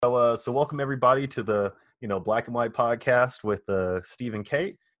So welcome everybody to the Black and White podcast with Steve and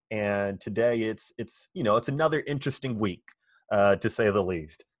Kate. And today it's it's another interesting week, to say the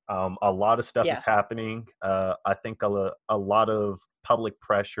least. A lot of stuff is happening. I think a lot of public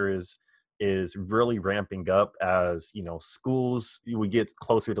pressure is really ramping up as schools. We get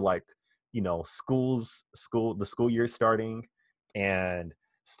closer to the school year starting, and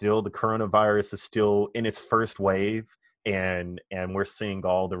still the coronavirus is still in its first wave, and we're seeing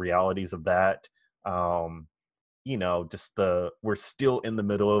all the realities of that. We're still in the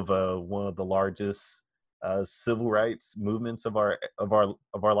middle of one of the largest civil rights movements of our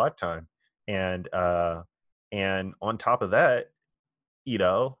lifetime, and on top of that,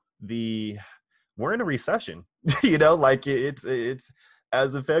 the we're in a recession. It's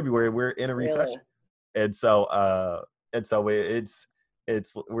as of February we're in a recession. And so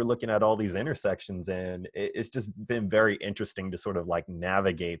it's we're looking at all these intersections, and it's just been very interesting to sort of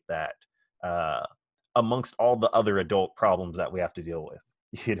navigate that amongst all the other adult problems that we have to deal with.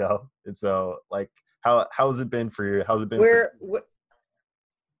 And so how's it been for you? How's it been for you?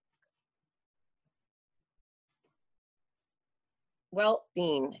 Well,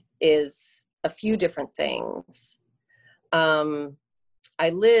 Dean is a few different things. I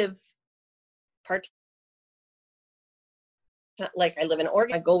live I live in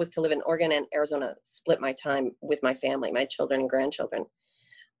Oregon. My goal was to live in Oregon and Arizona, split my time with my family, my children and grandchildren,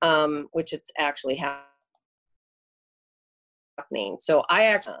 which it's actually happening. So I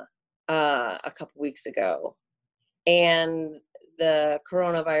actually, a couple weeks ago, and the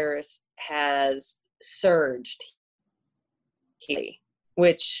coronavirus has surged,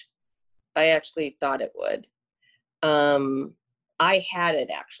 which I actually thought it would. I had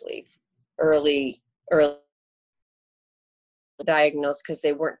it actually early diagnosed because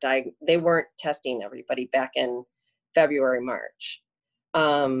they weren't testing everybody back in February, March,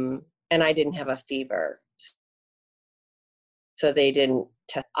 and I didn't have a fever, so they didn't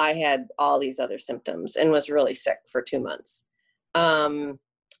test. I had all these other symptoms and was really sick for 2 months.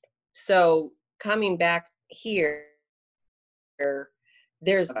 So coming back here,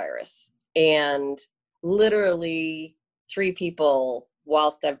 there's a virus, and literally 3 people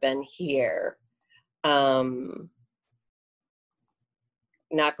whilst I've been here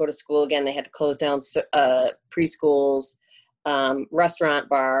not go to school again. They had to close down preschools, restaurant,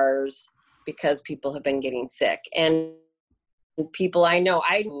 bars, because people have been getting sick. And people I know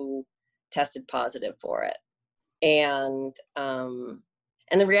who tested positive for it. And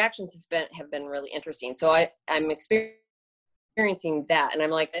the reactions have been really interesting. So I'm experiencing that, and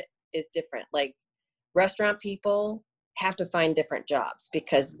I'm like, it is different. Like, restaurant people have to find different jobs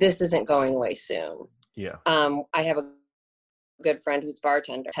because this isn't going away soon. Yeah. I have a good friend who's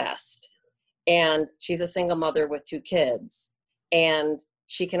bartender test, and she's a single mother with 2 kids, and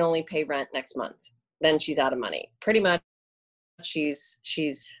she can only pay rent next month. Then she's out of money. Pretty much she's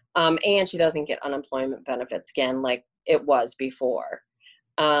and she doesn't get unemployment benefits again like it was before.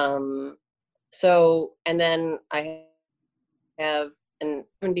 So, and then I have an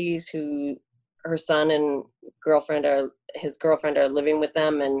 70s who her son and his girlfriend are living with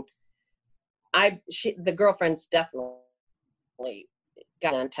them, and the girlfriend's definitely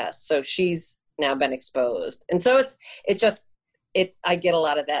got on tests, so she's now been exposed. And so I get a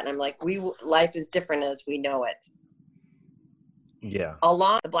lot of that, and I'm like, life is different as we know it. Yeah.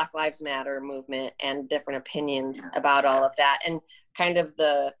 Along the Black Lives Matter movement and different opinions about all of that, and kind of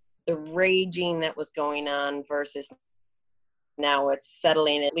the raging that was going on versus now it's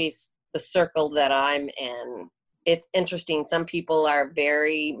settling, at least the circle that I'm in. It's interesting. Some people are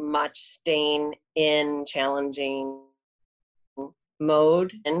very much staying in challenging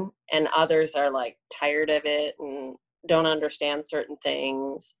mode, and others are tired of it and don't understand certain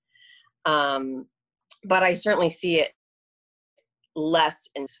things. But I certainly see it less,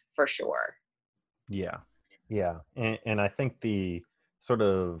 for sure. Yeah. And I think the sort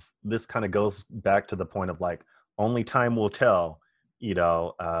of this kind of goes back to the point of only time will tell,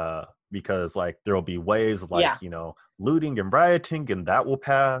 because there'll be waves of looting and rioting, and that will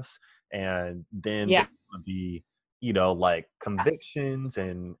pass, and then there will be convictions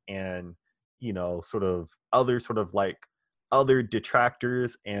and sort of other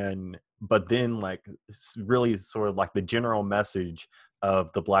detractors, but then really sort of the general message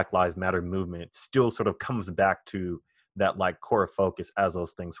of the Black Lives Matter movement still sort of comes back to that core focus as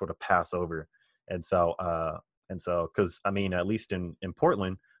those things sort of pass over. And so because I mean, at least in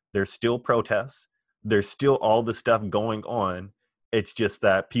Portland, there's still protests, there's still all this stuff going on. It's just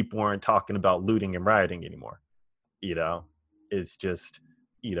that people aren't talking about looting and rioting anymore. It's just,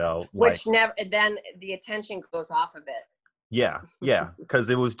 which never, then the attention goes off of it. Yeah, because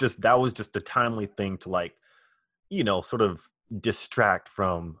that was just a timely thing to, like, sort of distract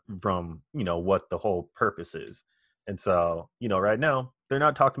from what the whole purpose is. And so, right now they're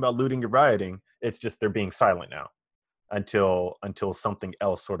not talking about looting and rioting. It's just they're being silent now until something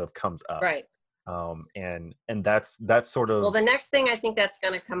else sort of comes up. Right. And that's sort of, well, the next thing I think that's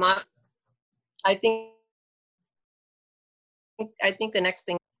going to come up, I think the next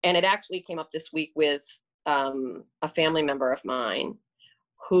thing, and it actually came up this week with a family member of mine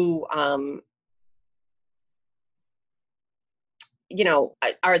who are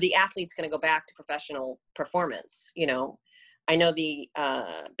the athletes going to go back to professional performance? I know the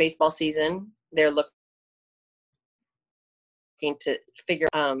baseball season, they're looking to figure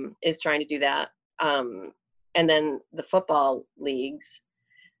is trying to do that, and then the football leagues,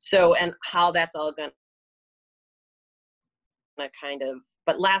 so, and how that's all going to kind of,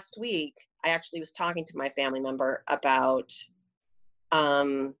 but last week I actually was talking to my family member about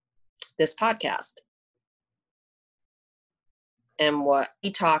this podcast, and what he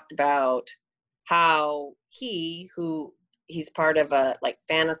talked about, how he's part of a like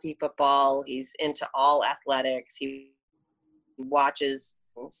fantasy football, he's into all athletics, he watches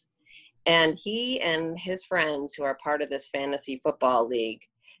things, and he and his friends who are part of this fantasy football league,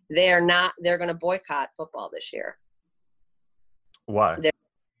 they're going to boycott football this year. Why?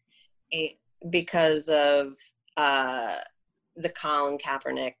 Because of the Colin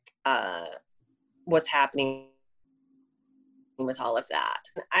Kaepernick, what's happening with all of that.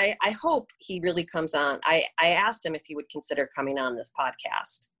 I hope he really comes on. I asked him if he would consider coming on this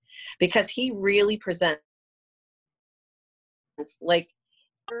podcast, because he really presents like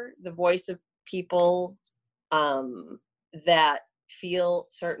the voice of people that feel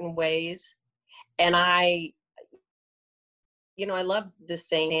certain ways. And I love this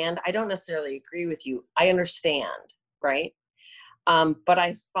saying, and I don't necessarily agree with you. I understand, right? But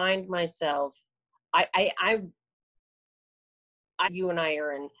I find myself, you and I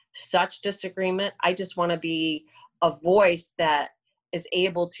are in such disagreement. I just want to be a voice that is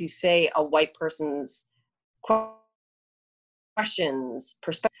able to say a white person's questions,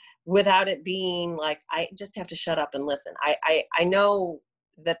 perspective, without it being like, I just have to shut up and listen. I know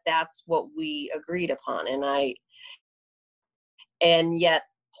that that's what we agreed upon, and yet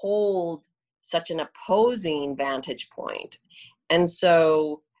hold such an opposing vantage point. And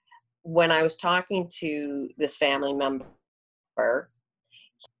so when I was talking to this family member,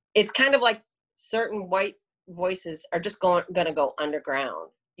 it's kind of like certain white voices are just going to go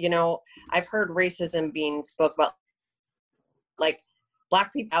underground. I've heard racism being spoke about, like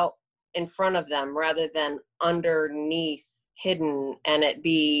Black people out in front of them rather than underneath, hidden, and it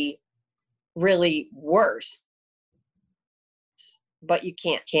be really worse. But you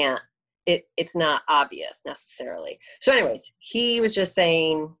can't. It's not obvious necessarily. So anyways, he was just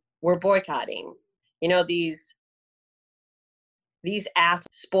saying, we're boycotting. These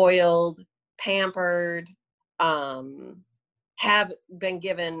athletes, spoiled, pampered, have been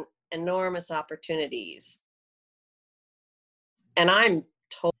given enormous opportunities. And I'm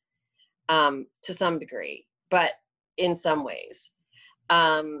told to some degree, but in some ways.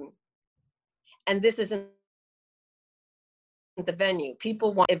 And this isn't the venue.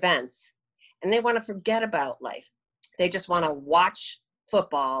 People want events, and they want to forget about life. They just want to watch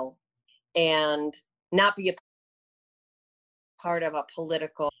football and not be a part of a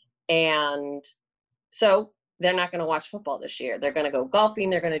political. And so they're not going to watch football this year. They're going to go golfing.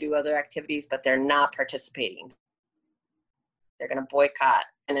 They're going to do other activities, but they're not participating. They're going to boycott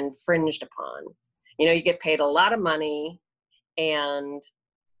and infringed upon. You get paid a lot of money, and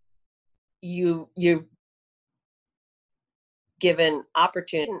you given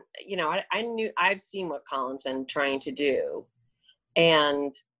opportunity. I've seen what Colin's been trying to do,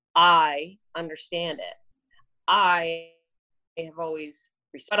 and I understand it. I have always,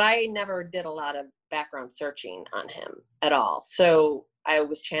 but I never did a lot of background searching on him at all. So I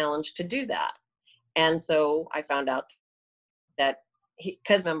was challenged to do that. And so I found out that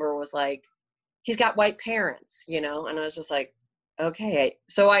because member was like, he's got white parents, and I was just like, okay.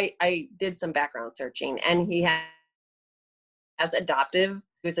 So I did some background searching, and he was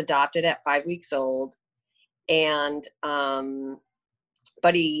adopted at 5 weeks old. And,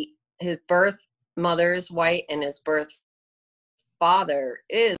 but his birth mother is white, and his birth father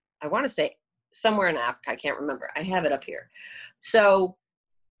is, I want to say, somewhere in Africa. I can't remember. I have it up here. So,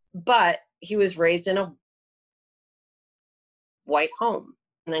 but he was raised in a white home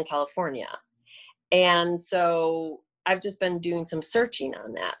and then California. And so I've just been doing some searching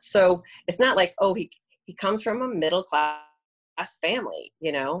on that. So it's not like, oh, he comes from a middle class family,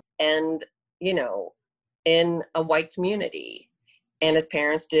 and, in a white community. And his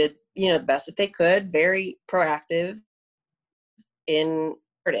parents did, the best that they could, very proactive in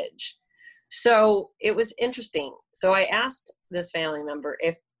heritage. So it was interesting. So I asked this family member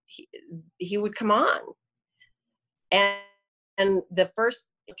if he would come on. And the first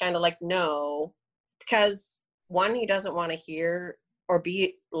is kind of like, no, because one, he doesn't want to hear or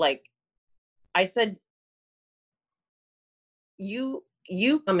be like, I said, you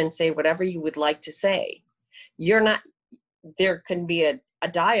come and say whatever you would like to say. There can be a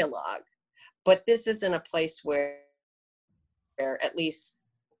dialogue, but this isn't a place where, at least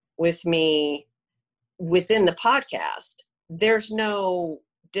with me within the podcast, there's no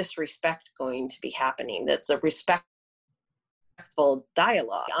disrespect going to be happening. That's a respectful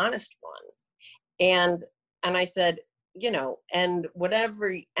dialogue, honest one. And I said, and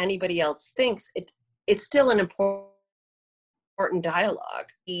whatever anybody else thinks, it's still an important dialogue.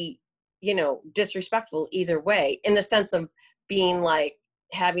 Disrespectful either way, in the sense of being like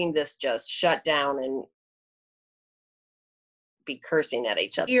having this just shut down and be cursing at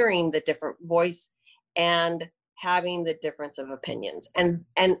each other, hearing the different voice and having the difference of opinions and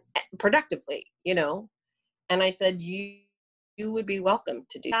productively, and I said, you would be welcome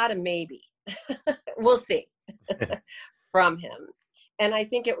to do that, and maybe we'll see from him. And I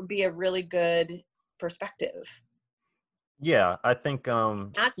think it would be a really good perspective. Yeah, I think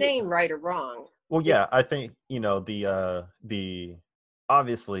Not saying right or wrong. Well, yeah, I think, the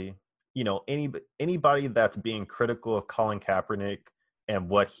obviously, anybody that's being critical of Colin Kaepernick and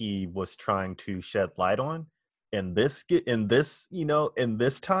what he was trying to shed light on in this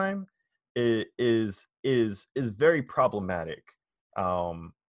time is very problematic.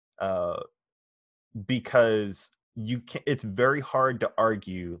 Um because it's very hard to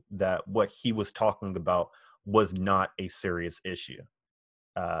argue that what he was talking about was not a serious issue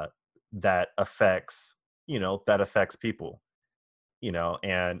that affects people,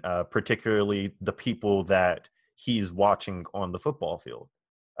 and particularly the people that he's watching on the football field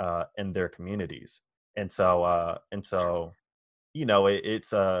in their communities. And so it's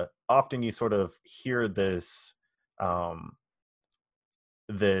often you sort of hear um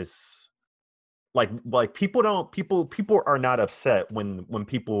this like people are not upset when the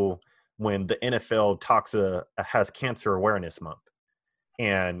NFL has Cancer Awareness Month,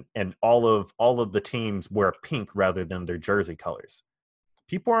 and all of the teams wear pink rather than their jersey colors.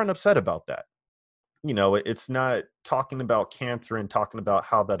 People aren't upset about that. It's not talking about cancer and talking about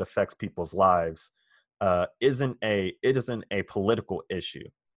how that affects people's lives. It isn't a political issue.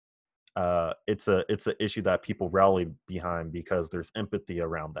 It's a issue that people rally behind because there's empathy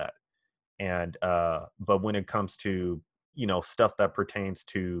around that. And but when it comes to stuff that pertains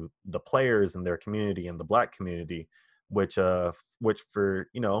to the players and their community and the Black community, which for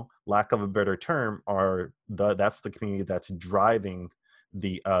lack of a better term that's the community that's driving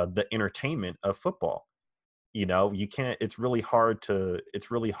the entertainment of football. You can't it's really hard for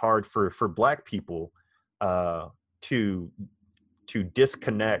Black people to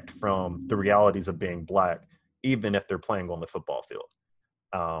disconnect from the realities of being Black, even if they're playing on the football field.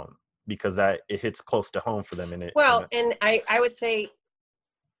 Because that it hits close to home for them. And I would say,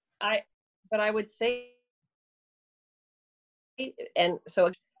 I would say, and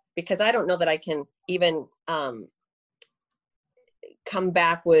so, because I don't know that I can even come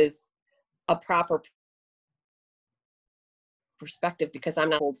back with a proper perspective, because I'm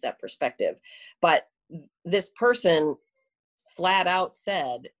not holds that perspective. But this person flat out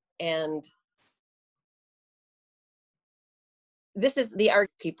said, and this is the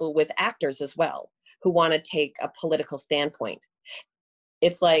art people with actors as well, who want to take a political standpoint.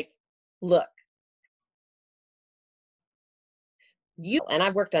 It's like, look, and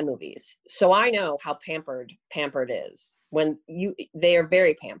I've worked on movies, so I know how pampered is. They are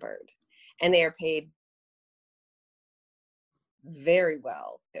very pampered, and they are paid very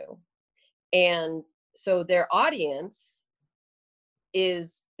well too. And so their audience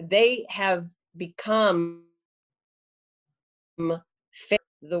they have become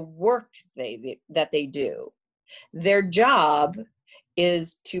the work that they do. Their job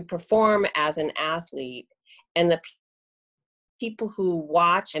is to perform as an athlete, and the people who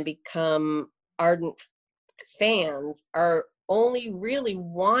watch and become ardent fans are only really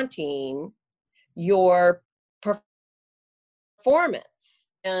wanting your performance.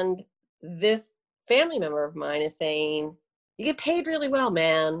 And this family member of mine is saying, you get paid really well,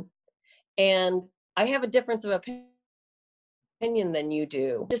 man, and I have a difference of opinion than you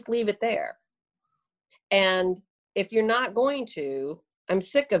do. Just leave it there. And if you're not going to, I'm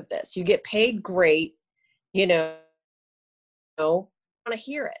sick of this. You get paid great, I want to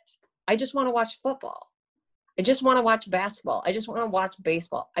hear it. I just want to watch football. I just want to watch basketball. I just want to watch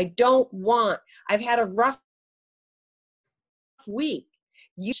baseball. I've had a rough week.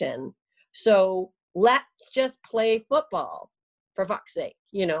 So let's just play football for fuck's sake.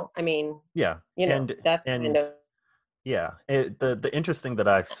 I mean, Yeah. that's kind of, yeah. The interesting that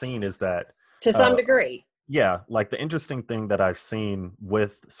I've seen is that, to some degree. yeah, like the interesting thing that I've seen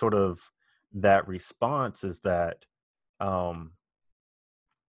with sort of that response is that um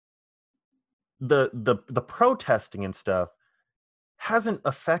the protesting and stuff hasn't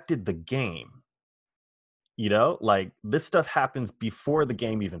affected the game. Like this stuff happens before the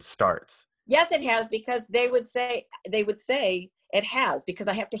game even starts. Yes, it has, because they would say it has, because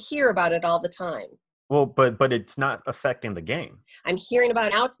I have to hear about it all the time. Well, but it's not affecting the game. I'm hearing about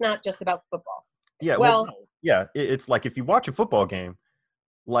it now. It's not just about football. Yeah. Well, no, yeah. It's like if you watch a football game,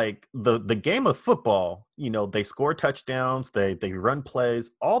 like the game of football, they score touchdowns, they run plays,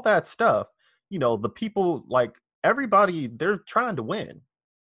 all that stuff. The people, like everybody, they're trying to win.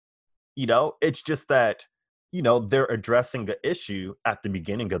 It's just that they're addressing the issue at the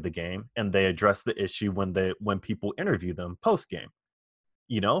beginning of the game, and they address the issue when people interview them post game.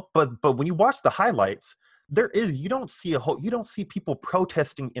 But when you watch the highlights, you don't see people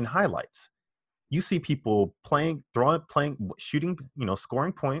protesting in highlights. You see people playing, shooting,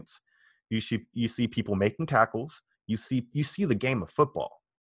 scoring points. You see people making tackles. You see the game of football.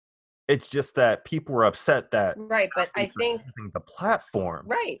 It's just that people are upset that right, but I think using the platform,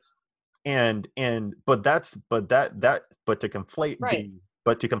 right, but to conflate right.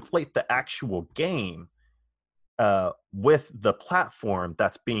 to conflate the actual game with the platform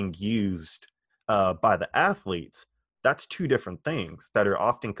that's being used by the athletes, that's two different things that are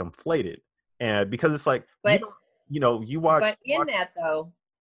often conflated. And because it's like, but you watch. But in that though,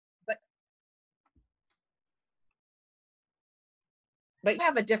 but you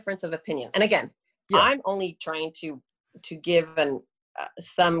have a difference of opinion. And again, yeah. I'm only trying to give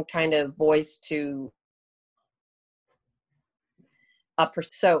some kind of voice to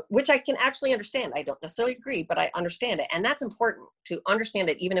so, which I can actually understand. I don't necessarily agree, but I understand it, and that's important to understand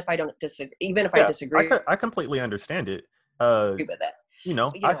it, even if I don't disagree. Even if I disagree, I completely understand it. Agree with it.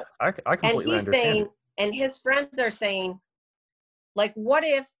 I completely understand saying, it. And his friends are saying, like, what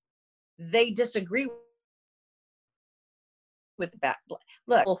if they disagree with that?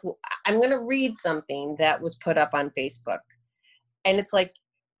 Look, I'm going to read something that was put up on Facebook, and it's like,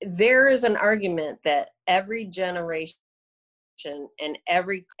 there is an argument that every generation and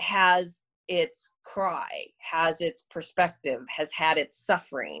every has its cry, has its perspective, has had its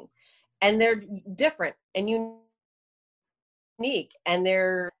suffering, and they're different and unique, and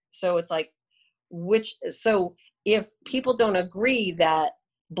so it's like, so if people don't agree that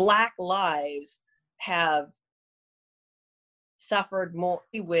Black lives have suffered more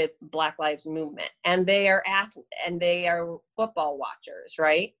with Black Lives Movement, and they are football watchers,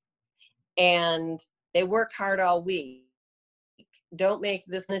 right? And they work hard all week. Don't make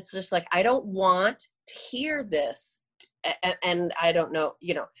this, and it's just like, I don't want to hear this, and I don't know,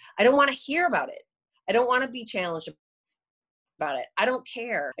 I don't want to hear about it. I don't want to be challenged about it. I don't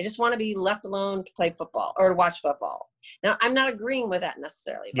care. I just want to be left alone to play football or to watch football. Now, I'm not agreeing with that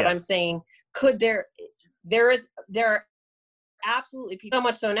necessarily, but I'm saying, there are absolutely people, so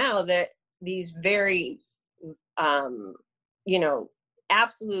much so now that these very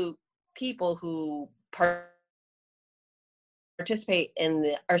absolute people who participate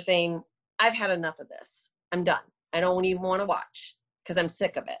in are saying, I've had enough of this. I'm done. I don't even want to watch because I'm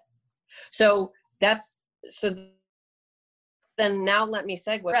sick of it. So then now let me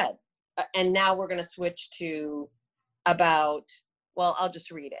segue. And now we're going to switch to about, well, I'll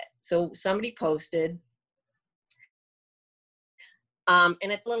just read it. So somebody posted, and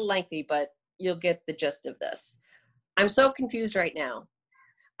it's a little lengthy, but you'll get the gist of this. I'm so confused right now.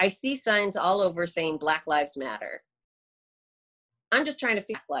 I see signs all over saying Black Lives Matter. I'm just trying to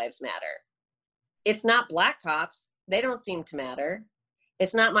figure Black Lives Matter. It's not Black cops. They don't seem to matter.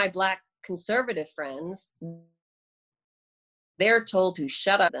 It's not my Black conservative friends. They're told to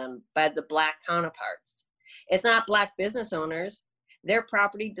shut up them by the Black counterparts. It's not Black business owners. Their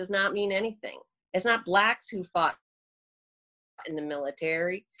property does not mean anything. It's not Blacks who fought in the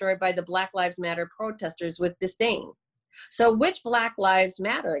military, destroyed by the Black Lives Matter protesters with disdain. So which Black Lives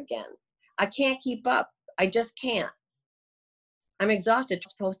Matter again? I can't keep up. I just can't. I'm exhausted. What I'm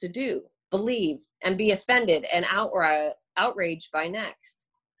supposed to do, believe, and be offended and outraged by next.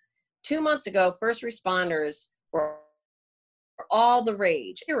 2 months ago, first responders were all the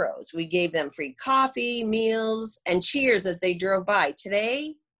rage, heroes. We gave them free coffee, meals, and cheers as they drove by.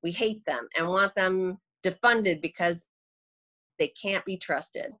 Today, we hate them and want them defunded because they can't be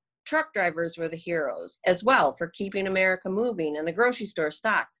trusted. Truck drivers were the heroes as well for keeping America moving and the grocery store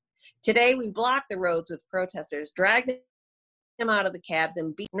stocked. Today, we block the roads with protesters, drag them out of the cabs,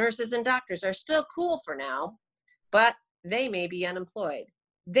 and beat. Nurses and doctors are still cool for now, but they may be unemployed.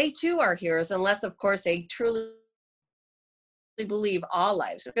 They too are heroes, unless, of course, they truly believe all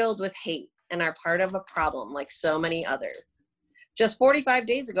lives are filled with hate and are part of a problem like so many others. Just 45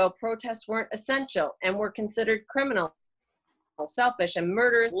 days ago, protests weren't essential and were considered criminal, selfish, and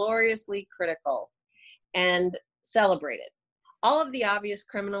murderous, gloriously critical and celebrated. All of the obvious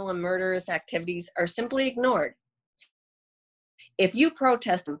criminal and murderous activities are simply ignored. If you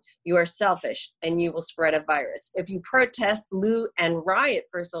protest them, you are selfish and you will spread a virus. If you protest, loot, and riot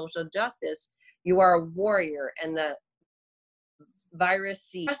for social justice, you are a warrior and the virus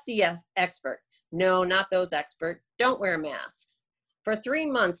sees. Trust the experts. No, not those experts. Don't wear masks. For 3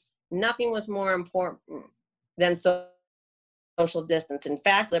 months, nothing was more important than social distance. In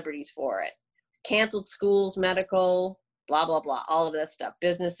fact, liberties for it. Canceled schools, medical, blah, blah, blah, all of that stuff,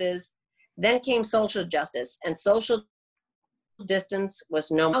 businesses. Then came social justice, and social distance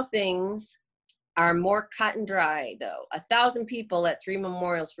was no more. Things are more cut and dry, though. 1,000 people at 3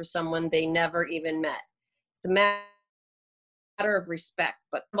 memorials for someone they never even met. It's a matter of respect,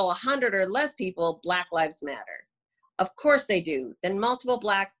 but 100 or less people, Black Lives Matter. Of course they do. Then multiple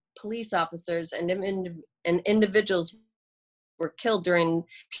Black police officers and individuals were killed during.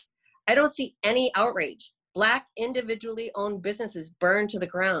 I don't see any outrage. Black individually owned businesses burned to the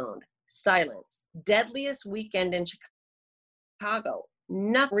ground. Silence. Deadliest weekend in Chicago.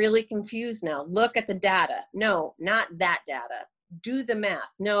 Nothing. Really confused now. Look at the data. No, not that data. Do the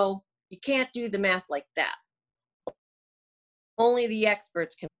math. No, you can't do the math like that. Only the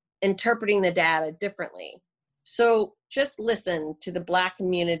experts can interpreting the data differently. So just listen to the Black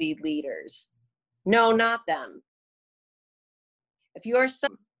community leaders. No, not them. If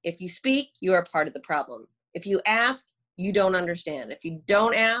you speak, you are part of the problem. If you ask, you don't understand. If you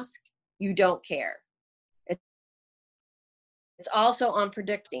don't ask, you don't care. It's also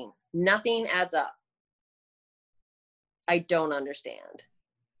unpredicting. Nothing adds up. I don't understand.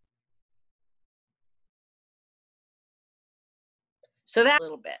 So that a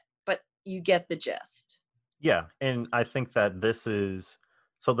little bit, but you get the gist. Yeah, and I think that this is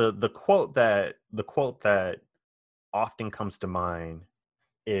so the quote that often comes to mind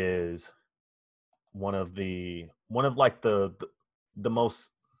is one of like the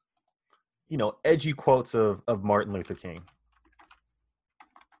most edgy quotes of Martin Luther King.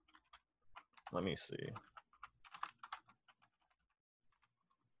 Let me see.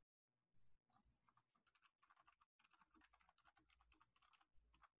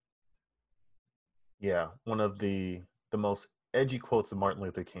 Yeah, one of the most edgy quotes of Martin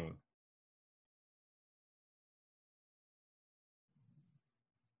Luther King.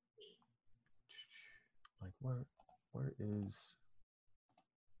 Like where is?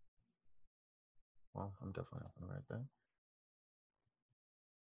 Well, I'm definitely not gonna write that.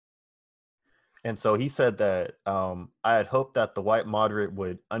 And so he said that I had hoped that the white moderate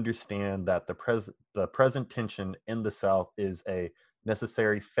would understand that the present tension in the South is a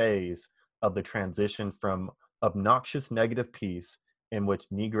necessary phase of the transition from obnoxious negative peace in which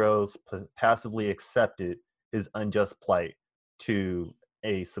Negroes passively accepted his unjust plight to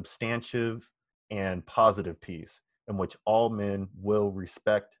a substantive and positive peace in which all men will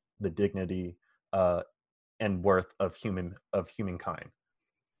respect the dignity and worth of humankind.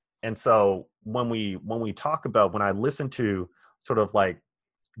 And so when we talk about, when I listen to sort of like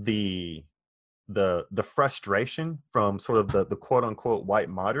the frustration from sort of the quote unquote white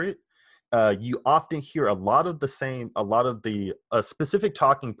moderate, you often hear a lot of the specific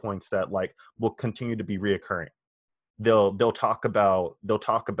talking points that like will continue to be reoccurring. They'll talk about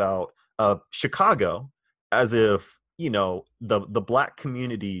Chicago as if the Black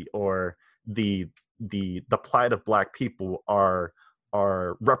community or the plight of Black people are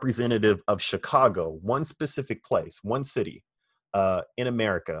representative of Chicago, one specific place, one city in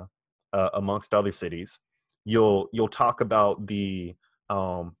America, amongst other cities. You'll talk about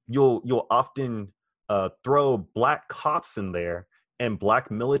you'll often throw Black cops in there and Black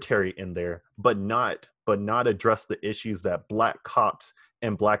military in there, but not address the issues that Black cops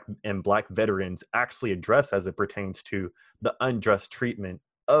and Black veterans actually address as it pertains to the unjust treatment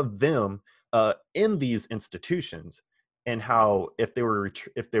of them in these institutions. And how if they were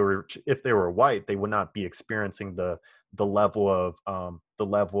white, they would not be experiencing the level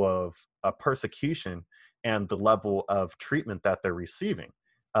of persecution and the level of treatment that they're receiving,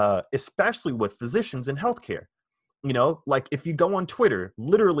 especially with physicians in healthcare. Like if you go on Twitter,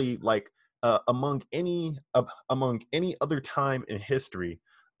 literally like among any other time in history,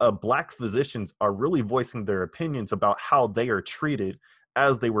 Black physicians are really voicing their opinions about how they are treated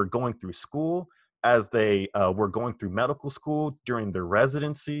as they were going through school, as they were going through medical school, during their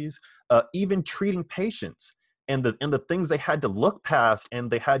residencies, even treating patients, and the things they had to look past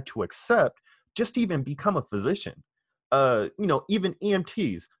and they had to accept just to even become a physician. Even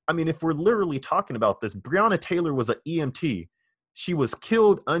EMTs. I mean, if we're literally talking about this, Breonna Taylor was an EMT. She was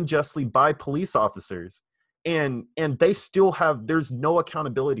killed unjustly by police officers, and they still have, there's no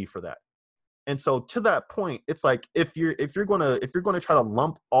accountability for that. And so to that point, it's like, if you're gonna try to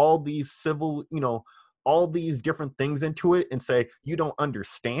lump all these civil, all these different things into it and say you don't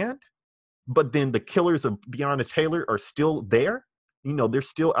understand, but then the killers of Breonna Taylor are still there, they're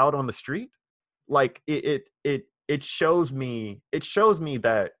still out on the street. Like it shows me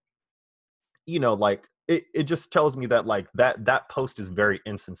that, like it just tells me that, like, that post is very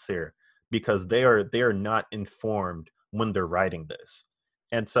insincere, because they are not informed when they're writing this.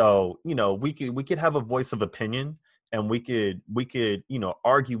 And so, we could have a voice of opinion, and we could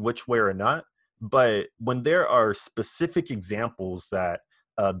argue which way or not. But when there are specific examples that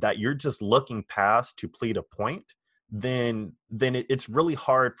you're just looking past to plead a point, then it's really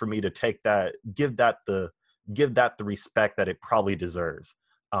hard for me to give that the respect that it probably deserves,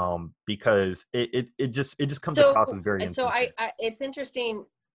 because it just comes across as very insincere. I it's interesting.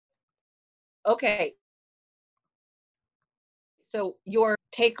 Okay, so your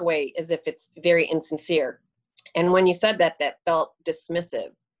takeaway is if it's very insincere, and when you said that felt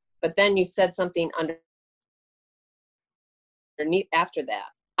dismissive, but then you said something underneath after that.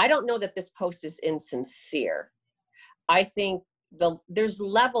 I don't know that this post is insincere. I think there's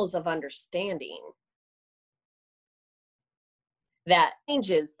levels of understanding that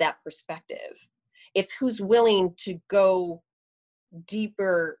changes that perspective. It's who's willing to go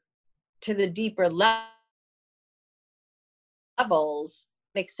deeper, to the deeper levels,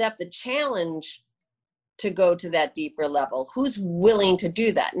 accept the challenge to go to that deeper level. Who's willing to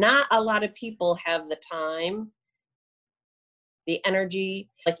do that? Not a lot of people have the time, the energy,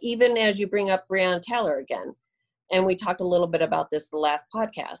 like even as you bring up Breonna Taylor again, and we talked a little bit about this the last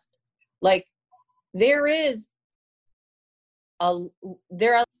podcast, like there are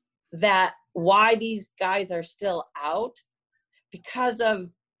that why these guys are still out, because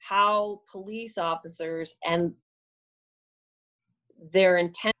of how police officers and their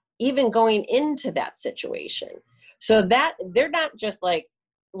intent, even going into that situation, so that they're not just like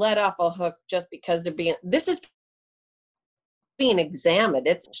let off a hook just because this is being examined.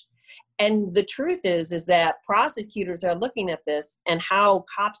 And the truth is that prosecutors are looking at this and how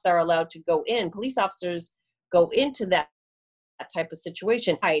cops are allowed to go in, police officers go into that type of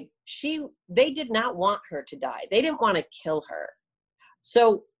situation. They did not want her to die. They didn't want to kill her.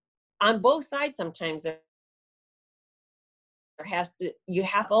 So on both sides, sometimes you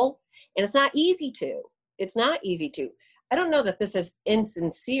have to, and it's not easy to. I don't know that this is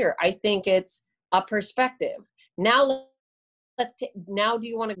insincere. I think it's a perspective. Now now do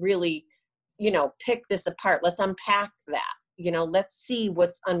you want to really, pick this apart? Let's unpack that. Let's see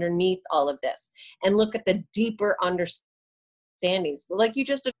what's underneath all of this and look at the deeper understandings. Like you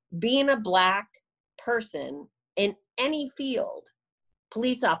just, being a Black person in any field,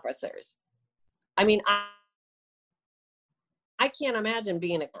 police officers. I mean, I can't imagine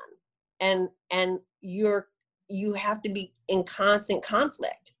being a gun, and you have to be in constant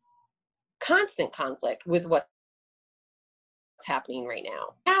conflict with what's happening right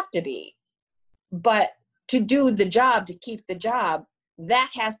now. Have to be, but to do the job, to keep the job,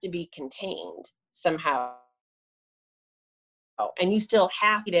 that has to be contained somehow. And you still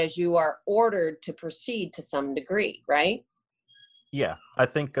have it as you are ordered to proceed to some degree, right? Yeah, I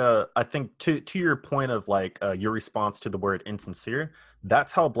think to your point of like your response to the word insincere,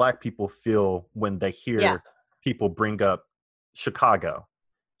 that's how Black people feel when they hear people bring up Chicago,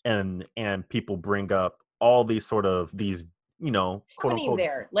 and people bring up all these sort of these, quote unquote,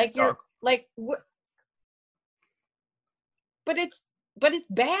 there, like you're like, but it's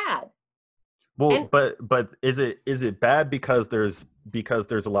bad. Well, but is it bad because there's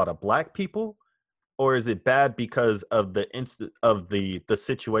a lot of Black people? Or is it bad because of the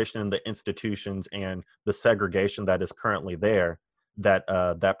situation in the institutions and the segregation that is currently there,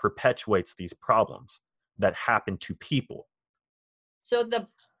 that perpetuates these problems that happen to people? So the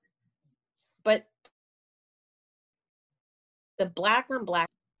Black on Black,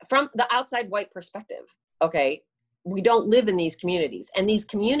 from the outside white perspective, okay, we don't live in these communities, and these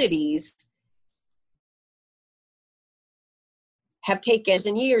communities have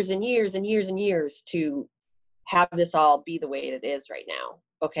taken years and years and years and years to have this all be the way it is right now,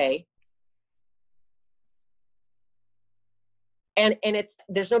 okay? and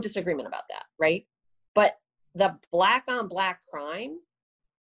there's no disagreement about that, right? But the black on black crime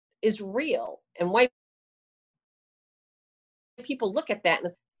is real, and white people look at that and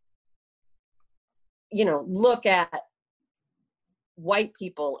it's, look at white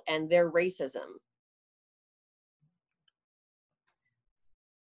people and their racism.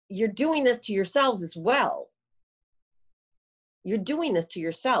 You're doing this to yourselves as well. You're doing this to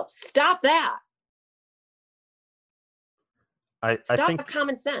yourselves. Stop that. I Stop think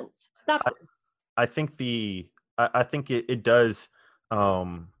common sense. Stop it. I think it does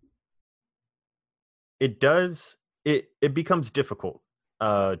it becomes difficult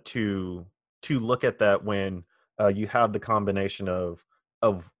to look at that when you have the combination of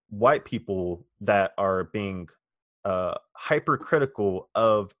white people that are being hypercritical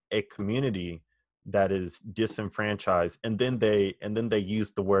of a community that is disenfranchised, and then they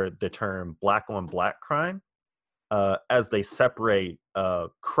use the term black on black crime as they separate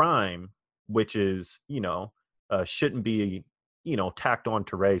crime, which is shouldn't be tacked on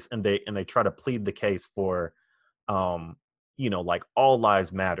to race, and they try to plead the case for like all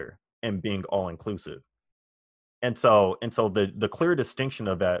lives matter and being all inclusive. And so the clear distinction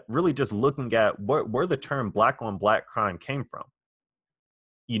of that, really just looking at where the term black on black crime came from,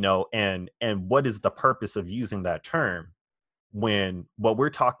 and what is the purpose of using that term, when what we're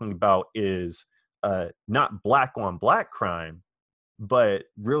talking about is not black on black crime, but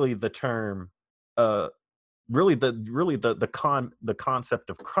really the term, the concept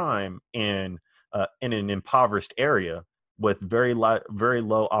of crime in an impoverished area with very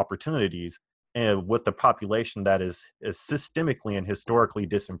low opportunities, and with the population that is systemically and historically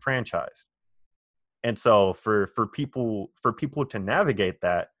disenfranchised. And so for people to navigate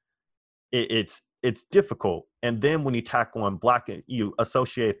that, it's difficult. And then when you tackle on you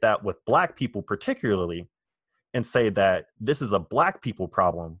associate that with black people particularly, and say that this is a black people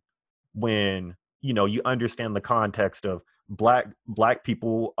problem, when you understand the context of black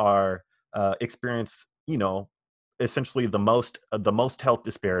people are experience essentially the most health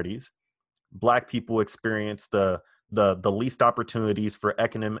disparities. Black people experience the least opportunities for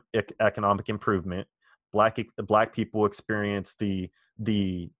economic improvement. Black people experience the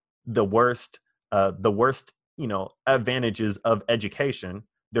worst advantages of education.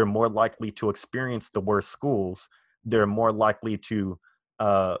 They're more likely to experience the worst schools. They're more likely to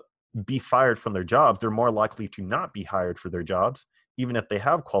be fired from their jobs. They're more likely to not be hired for their jobs, even if they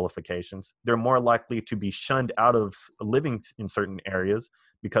have qualifications. They're more likely to be shunned out of living in certain areas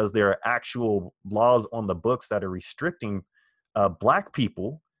because there are actual laws on the books that are restricting black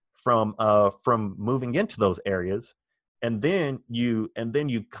people from moving into those areas. And then you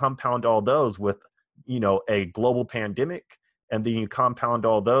compound all those with a global pandemic, and then you compound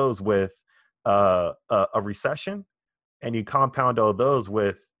all those with a recession, and you compound all those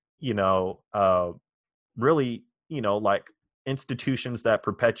with really like institutions that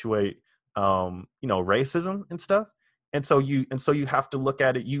perpetuate racism and stuff. And so you have to look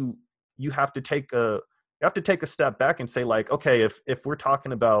at it. You have to take a step back and say, like, okay, if we're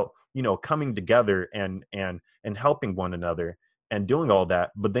talking about coming together and helping one another and doing all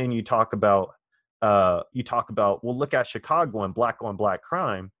that, but then you talk about well, look at Chicago and black on black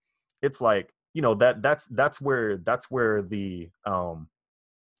crime. It's like that's where the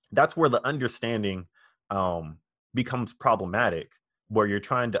understanding becomes problematic, where you're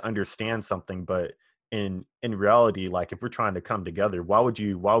trying to understand something, but in reality, like, if we're trying to come together, why would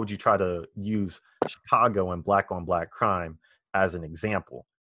you try to use Chicago and black on black crime as an example?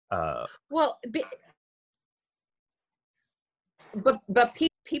 Well, but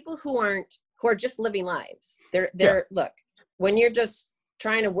people who are just living lives, they're look, when you're just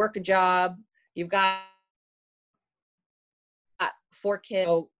trying to work a job, you've got 4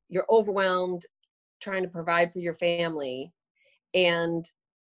 kids, you're overwhelmed trying to provide for your family, and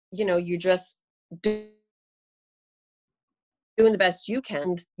you just doing the best you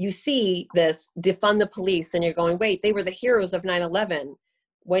can. You see this defund the police, and you're going, wait, they were the heroes of 9/11.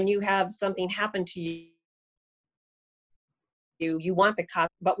 When you have something happen to you want the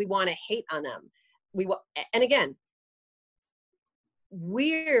cops, but we want to hate on them. And again,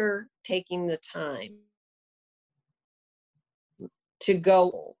 we're taking the time to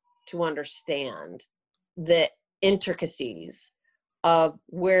go to understand the intricacies of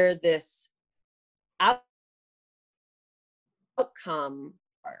where this outcome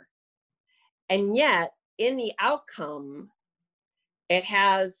are. And yet in the outcome, it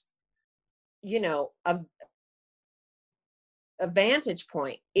has, a vantage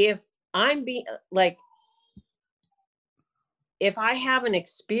point. If I'm being like, if I have an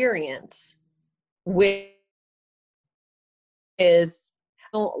experience with is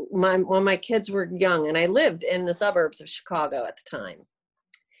when my kids were young, and I lived in the suburbs of Chicago at the time.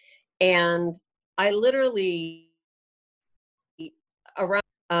 And I literally around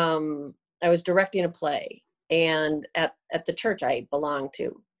I was directing a play and at the church I belonged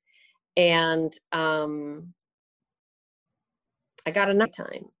to. And I got a night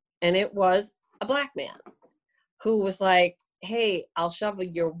time, and it was a black man who was like, hey, I'll shovel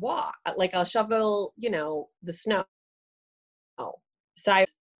your walk. Like, I'll shovel, the snow side,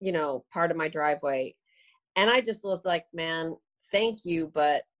 part of my driveway. And I just was like, man, thank you,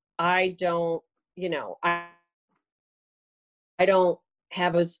 but I don't, I don't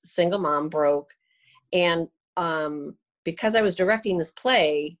have a single mom, broke. And because I was directing this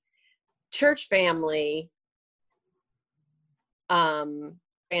play, church family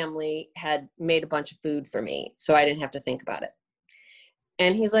had made a bunch of food for me, so I didn't have to think about it.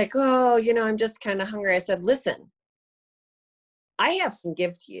 And he's like, oh, I'm just kind of hungry. I said, listen, I have some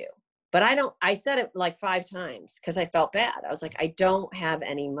give to you, but I said it like 5 times because I felt bad. I was like, I don't have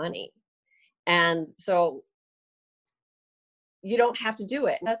any money. And so you don't have to do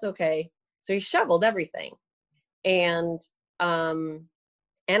it. That's okay. So he shoveled everything. And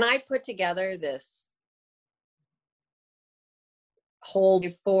I put together this whole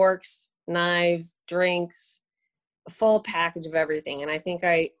forks, knives, drinks, a full package of everything. And I think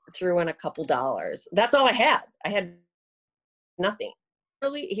I threw in a couple dollars. That's all I had. I had nothing.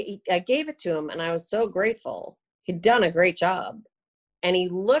 Really, I gave it to him, and I was so grateful. He'd done a great job. And he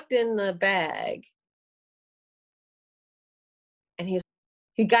looked in the bag, and he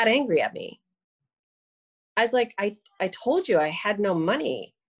got angry at me. I was like, I told you I had no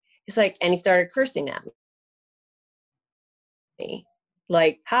money. He's like, and he started cursing at me.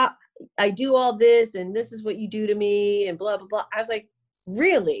 Like, how I do all this, and this is what you do to me, and blah, blah, blah. I was like,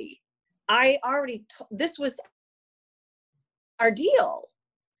 really? I already, this was our deal.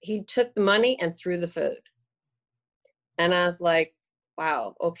 He took the money and threw the food. And I was like,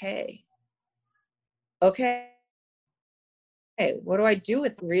 wow, okay. Okay. Hey, what do I do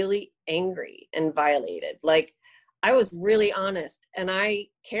with really angry and violated? Like, I was really honest, and I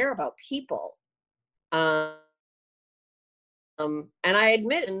care about people. And I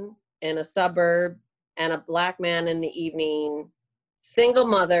admit in a suburb, and a black man in the evening, single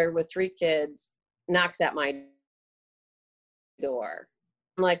mother with 3 kids, knocks at my door.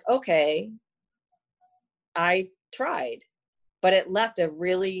 I'm like, okay, I tried, but it left a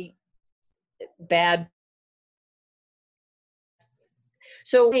really bad.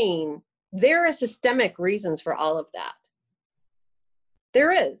 So there are systemic reasons for all of that.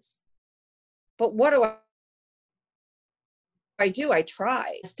 There is. But what do I do? I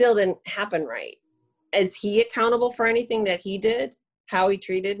try. It still didn't happen right. Is he accountable for anything that he did? How he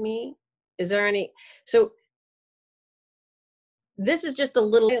treated me? Is there any? So this is just a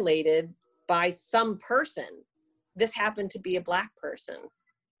little violated by some person. This happened to be a black person.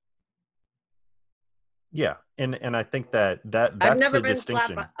 Yeah, and I think that's I've never the been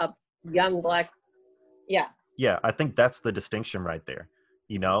distinction. slapped a young black. Yeah. Yeah, I think that's the distinction right there.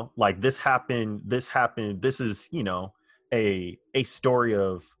 Like this happened. This is a story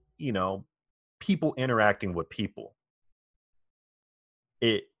of people interacting with people.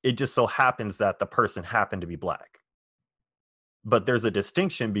 It just so happens that the person happened to be black. But there's a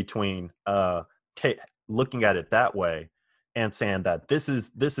distinction between looking at it that way and saying that this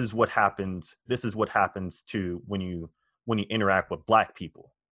is what happens. This is what happens to when you interact with black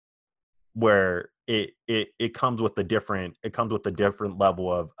people, where it comes with a different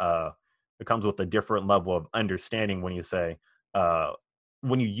level of understanding when you say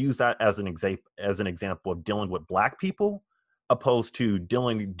when you use that as an example of dealing with black people opposed to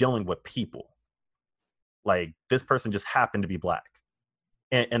dealing with people. Like, this person just happened to be black.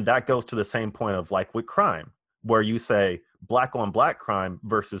 And that goes to the same point of like with crime, where you say black on black crime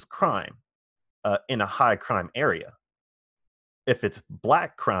versus crime in a high crime area. If it's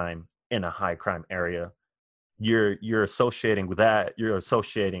black crime in a high crime area, you're associating with that. You're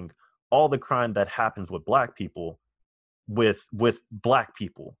associating all the crime that happens with black people with black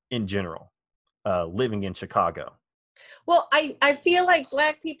people in general, living in Chicago. Well, I feel like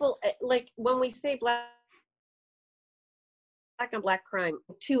black people, like when we say black on black crime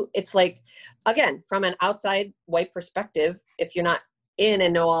too, it's like, again, from an outside white perspective, if you're not in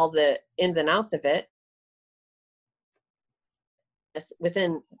and know all the ins and outs of it,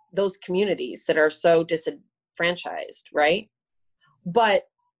 within those communities that are so disenfranchised, right? But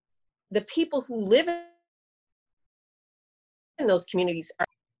the people who live in those communities are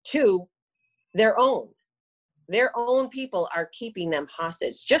to their own people are keeping them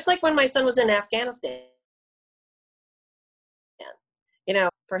hostage. Just like when my son was in Afghanistan,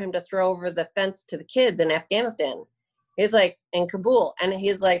 for him to throw over the fence to the kids in Afghanistan. He's like, in Kabul. And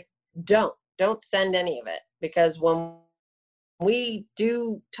he's like, don't send any of it, because when we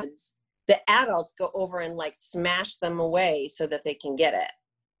do, the adults go over and like smash them away so that they can get it.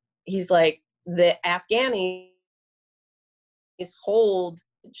 He's like, the Afghanis hold,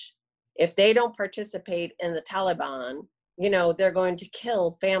 if they don't participate in the Taliban, they're going to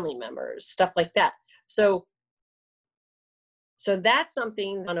kill family members, stuff like that. So that's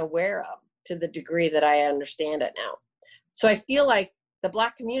something I'm unaware of to the degree that I understand it now. So I feel like the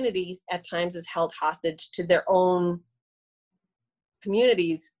Black community at times is held hostage to their own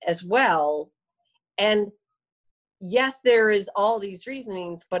communities as well. And yes, there is all these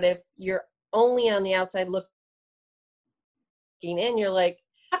reasonings, but if you're only on the outside looking in, you're like,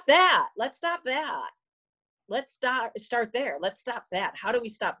 stop that. Let's stop that. Let's start there. Let's stop that. How do we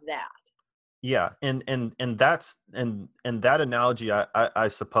stop that? Yeah, and that's and that analogy, I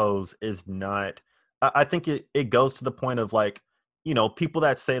suppose, is not. I think it goes to the point of like, people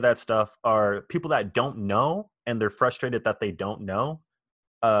that say that stuff are people that don't know, and they're frustrated that they don't know.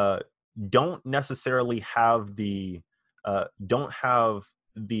 Don't necessarily have don't have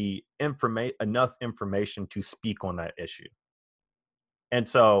the enough information to speak on that issue. And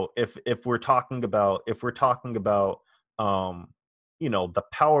so if we're talking about the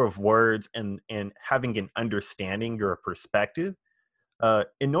power of words and having an understanding or a perspective,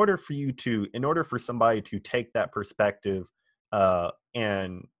 in order for somebody to take that perspective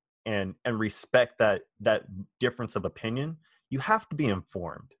and respect that difference of opinion, you have to be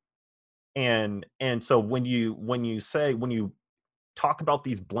informed. And so when you talk about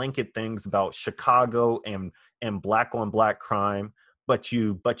these blanket things about Chicago and black on black crime, but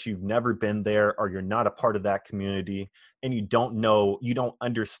you've never been there, or you're not a part of that community, and you don't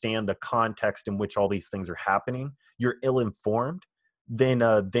understand the context in which all these things are happening, you're ill informed, then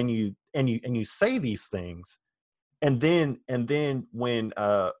you say these things, and then when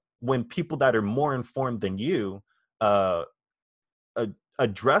people that are more informed than you uh,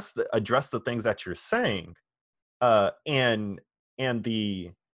 address the things that you're saying, and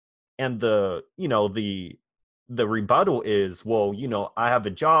the the rebuttal is, well, I have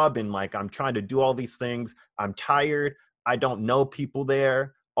a job, and like I'm trying to do all these things, I'm tired, I don't know people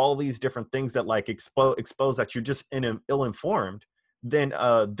there, all these different things that like expose that you're just ill informed, then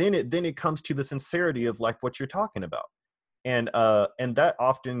it comes to the sincerity of like what you're talking about. And that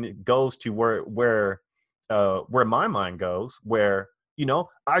often goes to where my mind goes, where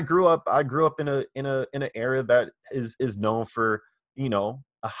I grew up in an area that is known for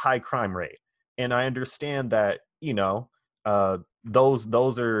a high crime rate, and I understand that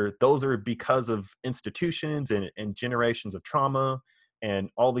those are because of institutions and generations of trauma and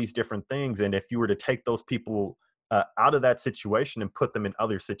all these different things. And if you were to take those people out of that situation and put them in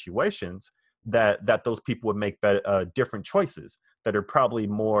other situations, that those people would make different choices that are probably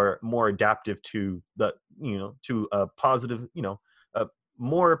more adaptive to the to positive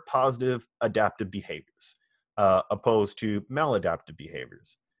more positive adaptive behaviors opposed to maladaptive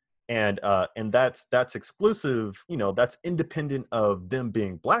behaviors. And that's exclusive, that's independent of them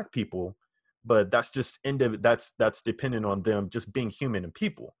being black people, but that's just that's dependent on them just being human and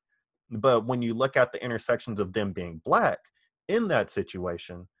people. But when you look at the intersections of them being black in that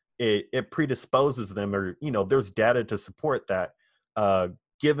situation, it predisposes them, or there's data to support that, uh,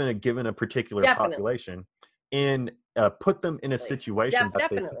 given a particular Definitely. population, and put them in a situation that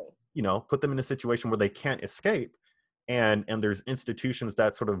they Definitely. put them in a situation where they can't escape, and there's institutions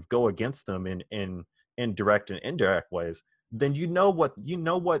that sort of go against them in direct and indirect ways. Then what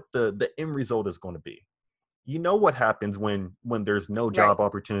the end result is going to be. What happens when there's no job Right.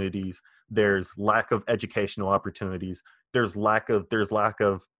 opportunities, there's lack of educational opportunities, there's lack of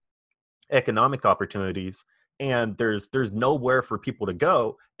economic opportunities, and there's nowhere for people to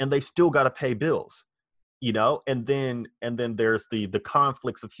go, and they still got to pay bills. And then there's the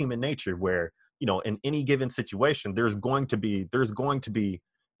conflicts of human nature, where in any given situation there's going to be robbing,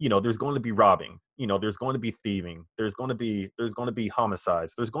 there's going to be thieving, there's going to be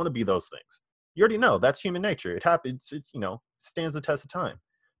homicides, there's going to be those things. You already know that's human nature. It happens. It stands the test of time.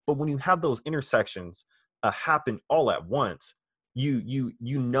 But when you have those intersections happen all at once, you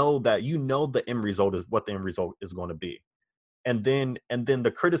know the end result is what the end result is going to be. And then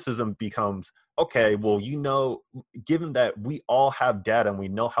the criticism becomes, okay, well, given that we all have data and we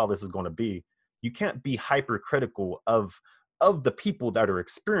know how this is going to be, you can't be hypercritical of the people that are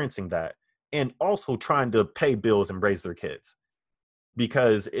experiencing that and also trying to pay bills and raise their kids.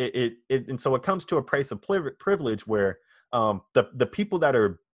 Because and so it comes to a place of privilege where the people that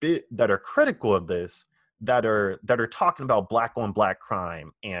are critical of this, that are talking about black on black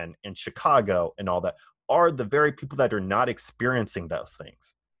crime and Chicago and all that are the very people that are not experiencing those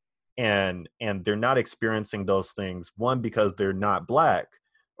things. And they're not experiencing those things, one, because they're not black,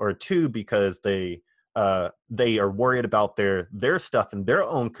 or two, because they are worried about their stuff in their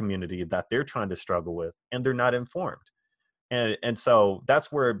own community that they're trying to struggle with, and they're not informed. And so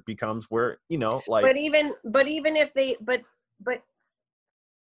that's where it becomes where, you know, like, but even if they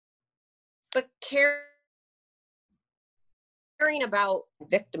but caring about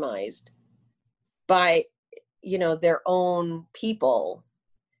victimized by, you know, their own people,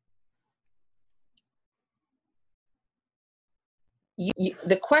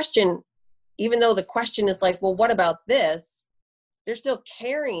 the question, even though the question is like, well, what about this, they're still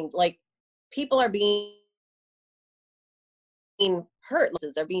caring. Like, people are being hurt,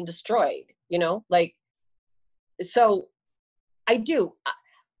 are being destroyed, you know, like, so I do,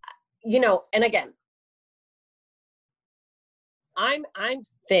 you know, and again, I'm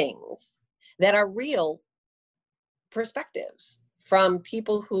things that are real perspectives from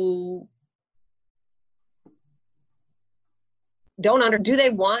people who don't do they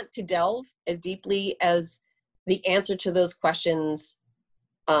want to delve as deeply as the answer to those questions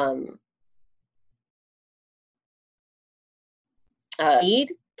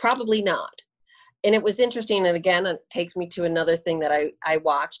need? Probably not. And it was interesting, and again, it takes me to another thing that I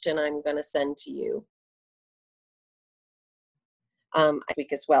watched, and I'm going to send to you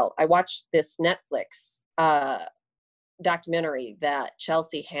week as well. I watched this Netflix documentary that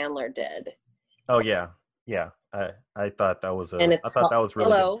Chelsea Handler did. Oh yeah, I thought that was and it's I thought that was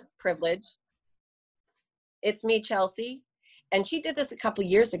really Hello, good. Privilege. It's me, Chelsea, and she did this a couple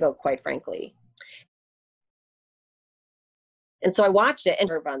years ago, quite frankly. And so I watched it and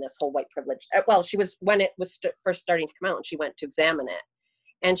her on this whole white privilege. Well, she was, when it was first starting to come out, and she went to examine it.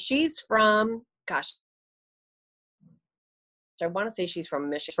 And she's from, gosh, I want to say she's from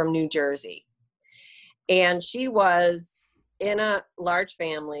Michigan, from New Jersey. And she was in a large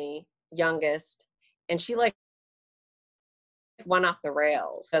family, youngest, and she like went off the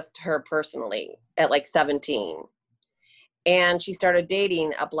rails, just her personally, at like 17. And she started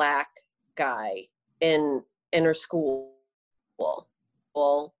dating a black guy in her school.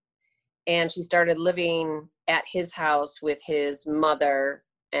 And she started living at his house with his mother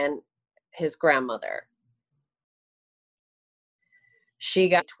and his grandmother. She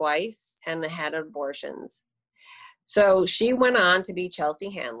got twice and had abortions. So she went on to be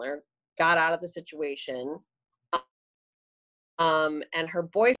Chelsea Handler, got out of the situation, and her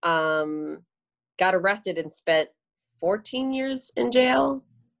boyfriend got arrested and spent 14 years in jail.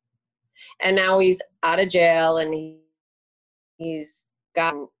 And now he's out of jail, and he's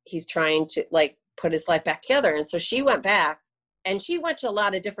trying to like put his life back together. And so she went back, and she went to a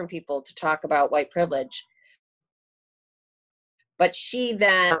lot of different people to talk about white privilege. But she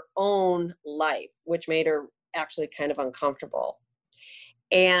then her own life, which made her actually kind of uncomfortable.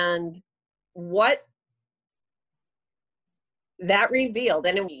 And what that revealed,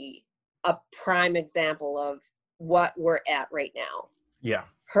 and it was a prime example of what we're at right now. Yeah.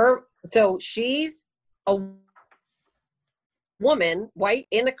 So she's a woman, white,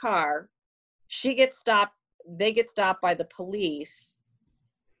 in the car. She gets stopped. They get stopped by the police.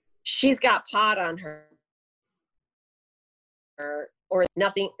 She's got pot on her, or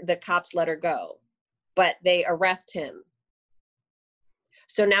nothing. The cops let her go, but they arrest him.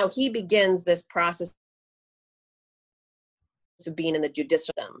 So now he begins this process of being in the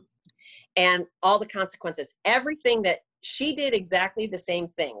judicial system, and all the consequences, everything that she did, exactly the same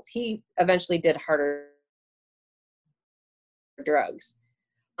things. He eventually did harder drugs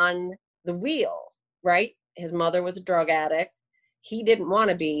on the wheel, right? His mother was a drug addict. He didn't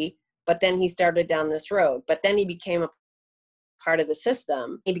want to be, but then he started down this road. But then he became a part of the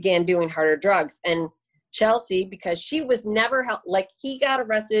system. He began doing harder drugs. And Chelsea, because she was never like, he got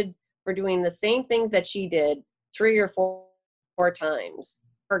arrested for doing the same things that she did 3 or 4 times,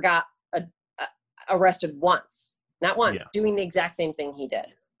 or got arrested once, not once, Yeah. doing the exact same thing he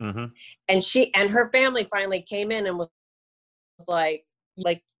did. Mm-hmm. And she and her family finally came in and was like,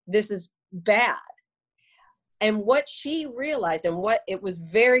 this is bad. And what she realized, and what it was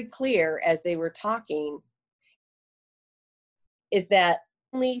very clear as they were talking, is that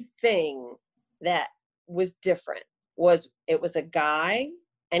the only thing that was different was it was a guy,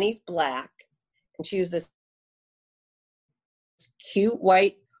 and he's black, and she was this cute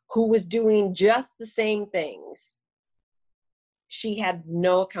white who was doing just the same things. She had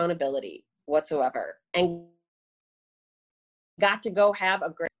no accountability whatsoever, and got to go have a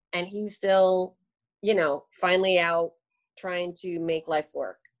great, and he's still, you know, finally out trying to make life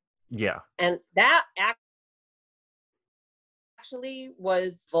work. Yeah. And that actually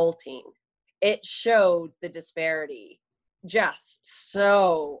was vaulting. It showed the disparity just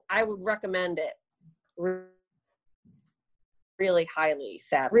so. I would recommend it really highly,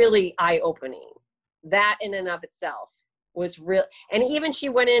 sad, really eye-opening. That in and of itself was real. And even she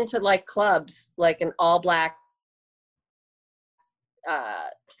went into like clubs, like an all-black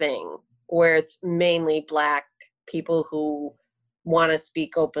thing where it's mainly Black people who want to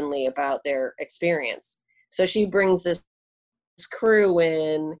speak openly about their experience. So she brings this crew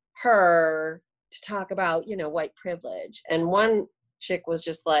in, her, to talk about, you know, white privilege. And one chick was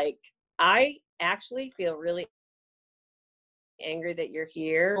just like, I actually feel really angry that you're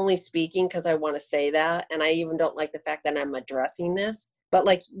here, only speaking because I want to say that, and I even don't like the fact that I'm addressing this, but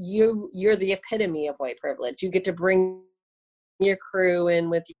like you're the epitome of white privilege. You get to bring your crew in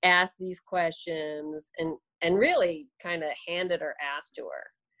with you, ask these questions, and really kind of handed her ass to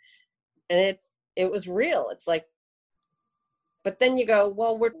her. And it was real. It's like, but then you go,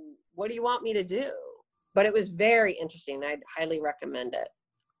 well, what do you want me to do? But it was very interesting. I'd highly recommend it.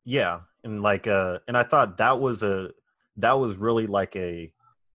 Yeah, and like and I thought that was really like a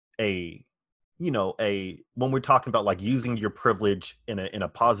you know, a when we're talking about like using your privilege in a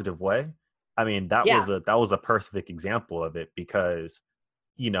positive way. I mean, that Yeah. was a perfect example of it, because,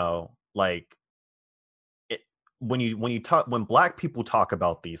 you know, like it, when Black people talk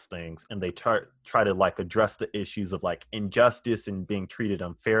about these things and they try to like address the issues of like injustice and being treated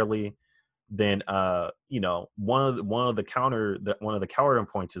unfairly, then you know, one of the counter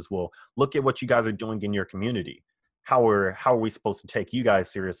points is, well, look at what you guys are doing in your community. How are we supposed to take you guys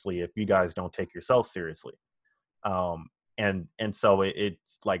seriously if you guys don't take yourself seriously? And so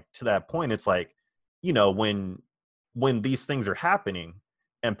it's like, to that point, it's like, you know, when these things are happening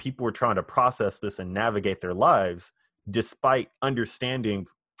and people are trying to process this and navigate their lives despite understanding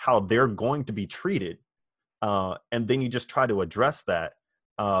how they're going to be treated, and then you just try to address that,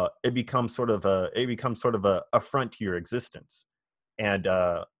 it becomes sort of a affront to your existence. And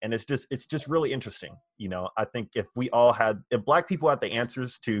it's just really interesting. You know, I think if Black people had the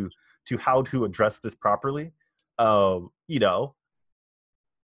answers to how to address this properly, you know,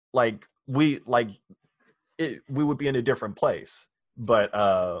 like we would be in a different place. But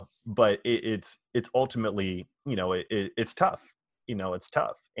it's ultimately, you know, it's tough. You know, it's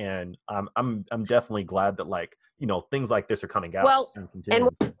tough, and I'm definitely glad that, like, you know, things like this are coming out Well, and continuing.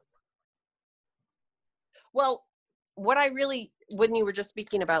 Well, what I really, when you were just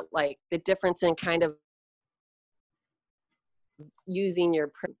speaking about like the difference in kind of using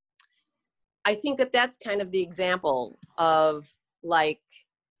your, I think that that's kind of the example of like,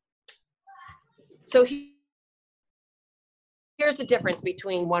 so here's the difference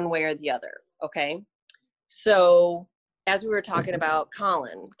between one way or the other. Okay. So as we were talking about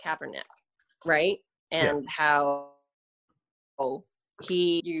Colin Kaepernick, right? And how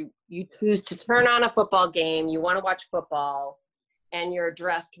you choose to turn on a football game, you want to watch football, and you're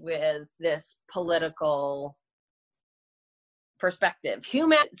addressed with this political perspective.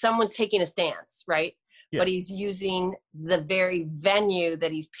 Someone's taking a stance, right? Yeah. But he's using the very venue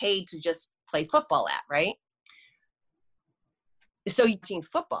that he's paid to just play football at, right? So you're watching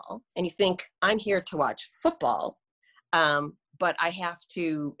football and you think, I'm here to watch football, but I have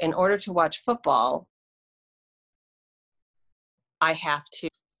to, in order to watch football, I have to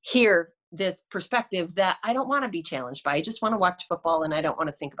hear this perspective that I don't want to be challenged by. I just want to watch football and I don't want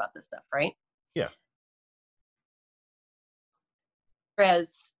to think about this stuff, right? Yeah.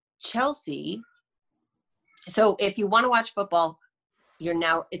 Whereas Chelsea, so if you want to watch football,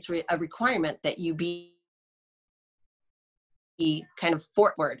 it's a requirement that you be kind of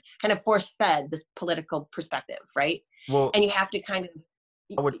force fed this political perspective, right? Well, and you have to kind of,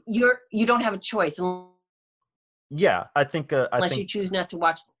 you don't have a choice. Yeah, I think unless you choose not to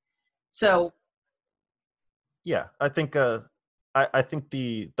watch. So yeah, I think I think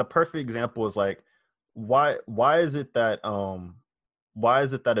the perfect example is like, why is it that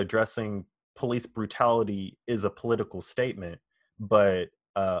addressing police brutality is a political statement, but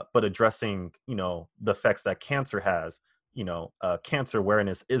addressing, you know, the effects that cancer has, you know, cancer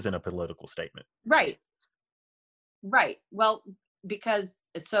awareness isn't a political statement. Right. Well, because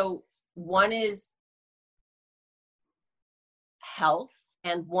so one is health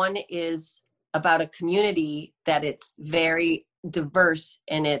and one is about a community that it's very diverse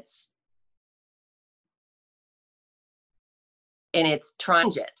in its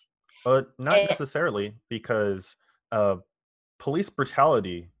transit. Not necessarily, because police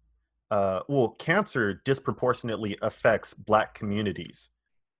brutality, cancer disproportionately affects Black communities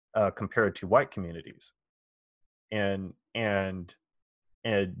compared to white communities, and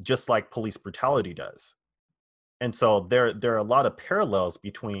just like police brutality does. and so there are a lot of parallels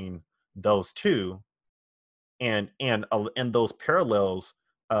between those two, and those parallels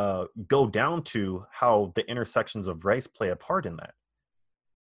go down to how the intersections of race play a part in that.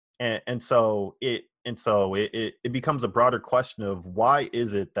 And so it becomes a broader question of why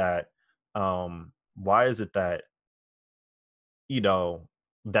is it that, you know,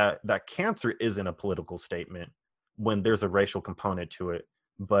 that cancer isn't a political statement when there's a racial component to it,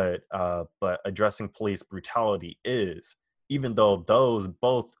 but addressing police brutality is, even though those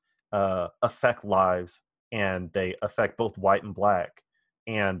both affect lives, and they affect both white and black,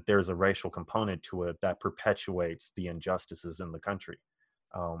 and there's a racial component to it that perpetuates the injustices in the country.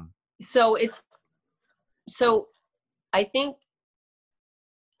 um, So it's so I think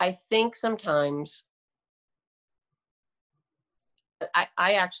sometimes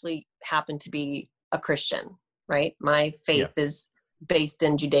I actually happen to be a Christian, right? My yeah, faith is based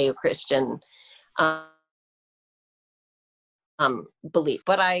in Judeo-Christian um, belief,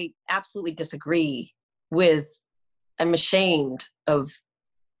 but I absolutely disagree with. I'm ashamed of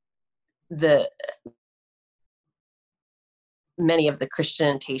the many of the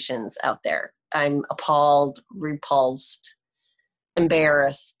Christianizations out there. I'm appalled, repulsed,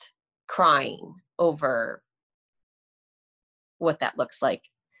 embarrassed, crying over what that looks like.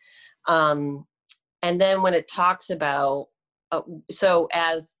 Um, and then when it talks about, so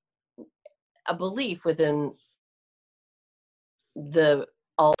as a belief within the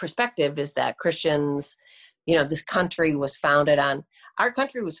all perspective is that Christians, this country was founded on, our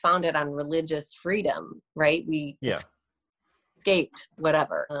country was founded on religious freedom, right? We yeah, escaped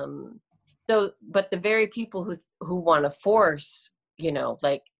whatever. So, but the very people who want to force,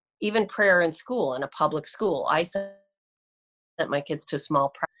 like even prayer in school, in a public school, I sent my kids to a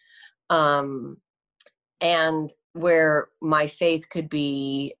small and where my faith could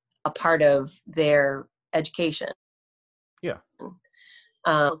be a part of their education. yeah,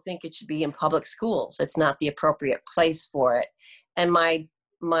 I don't think it should be in public schools. It's not the appropriate place for it. And my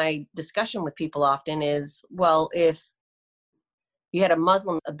discussion with people often is, well, if you had a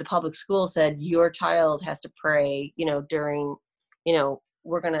Muslim, the public school said your child has to pray, during,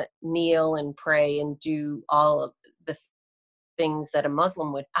 we're going to kneel and pray and do all of the things that a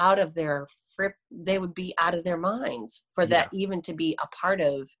Muslim would, they would be out of their minds for that yeah, even to be a part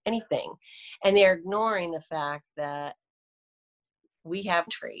of anything. And they're ignoring the fact that we have a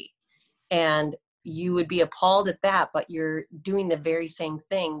tree, and you would be appalled at that, but you're doing the very same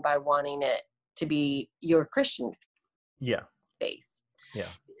thing by wanting it to be your Christian yeah, faith. yeah,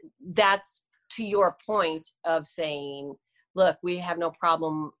 That's to your point of saying, look, we have no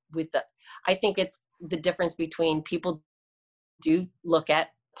problem with I think it's the difference between people do look at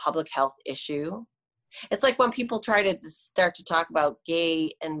public health issue. It's like when people try to start to talk about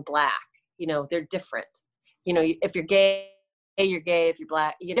gay and black, they're different. If you're gay, you're gay. If you're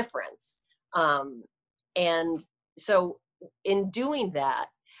black, you're different. And so in doing that,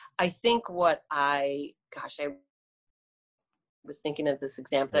 I think I was thinking of this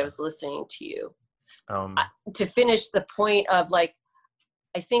example. I yeah. was listening to you. Um, To finish the point of, like,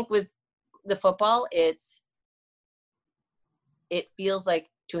 I think with the football, it feels like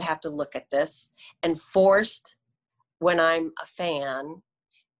to have to look at this and forced when I'm a fan,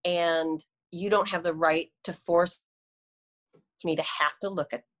 and you don't have the right to force me to have to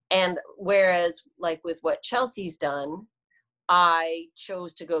look at. And whereas like with what Chelsea's done, I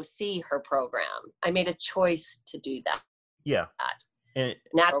chose to go see her program. I made a choice to do that. yeah, and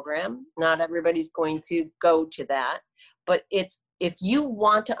Not program, not everybody's going to go to that, but it's, if you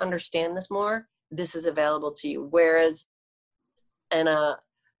want to understand this more, this is available to you. Whereas in a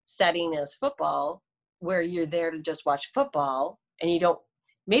setting as football, where you're there to just watch football, and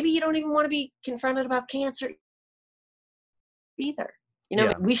maybe you don't even want to be confronted about cancer either.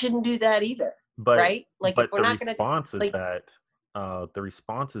 yeah, We shouldn't do that either, but right? Like, if but we're the not going to, response is like,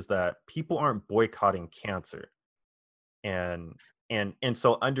 that people aren't boycotting cancer, and and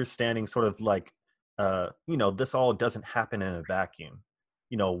so understanding sort of like, this all doesn't happen in a vacuum.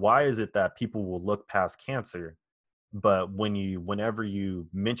 Why is it that people will look past cancer, but whenever you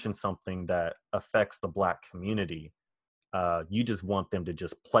mention something that affects the black community, you just want them to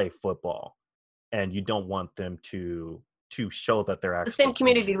just play football, and you don't want them to show that they're the same actually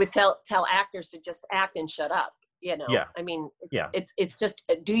community would tell actors to just act and shut up. yeah, I mean, yeah, it's just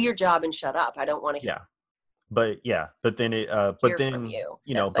do your job and shut up. I don't want to yeah. But hear from then, you.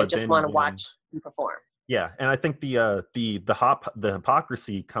 Yes, I just want to when, watch you perform. yeah, and I think the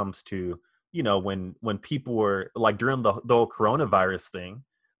hypocrisy comes to, when people were like during the whole coronavirus thing,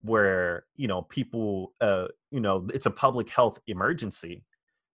 where, people, it's a public health emergency,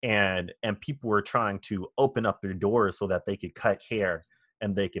 and people were trying to open up their doors so that they could cut hair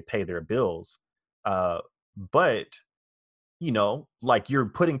and they could pay their bills. But like you're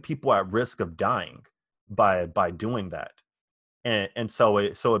putting people at risk of dying by doing that. And so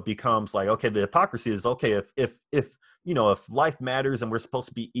it becomes like, okay, the hypocrisy is, okay, if life matters and we're supposed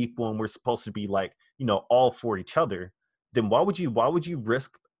to be equal and we're supposed to be like, all for each other, then why would you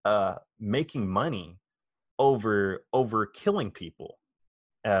risk making money over killing people,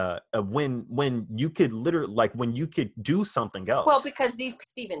 when you could literally, like, when you could do something else. Well, because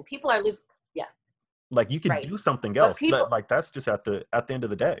Stephen, people are losing. Yeah. Like, you could Right. do something But else. people, Like, that's just at the end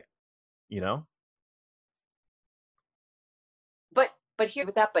of the day, but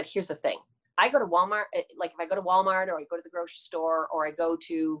here's the thing. I go to Walmart, like if I go to Walmart or I go to the grocery store or I go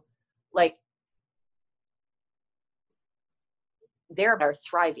to, like, there are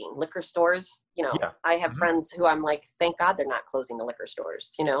thriving liquor stores. Yeah. I have friends who I'm like, thank God they're not closing the liquor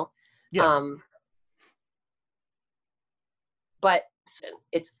stores, Yeah. But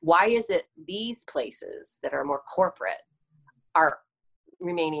it's, why is it these places that are more corporate are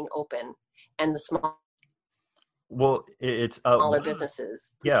remaining open and the it's smaller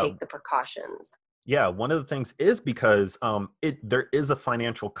businesses take the precautions? Yeah, one of the things is because there is a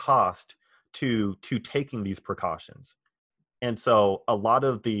financial cost to taking these precautions. And so a lot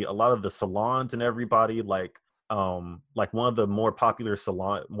of the salons and everybody, like one of the more popular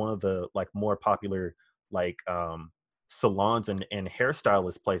salons and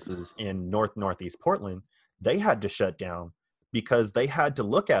hairstylist places in northeast Portland, they had to shut down because they had to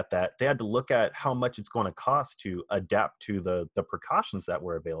look at that. They had to look at how much it's going to cost to adapt to the precautions that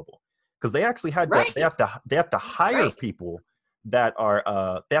were available. Because they actually had Right. they have to hire Right. people that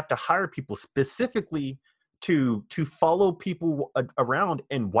are they have to hire people specifically to follow people around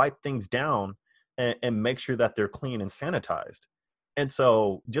and wipe things down and make sure that they're clean and sanitized. And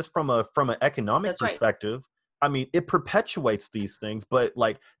so just from an economic That's right. perspective, I mean, it perpetuates these things, but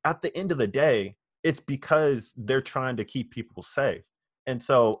like at the end of the day, it's because they're trying to keep people safe. And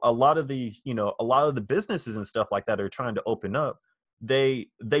so a lot of the businesses and stuff like that are trying to open up. They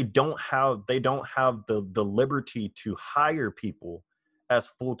don't have the liberty to hire people as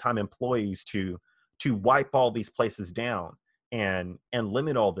full-time employees to wipe all these places down and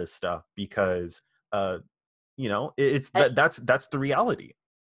limit all this stuff, because it's that's the reality,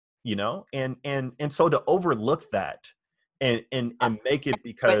 and so to overlook that and make it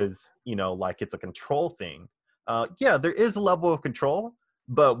because like it's a control thing. Yeah, there is a level of control,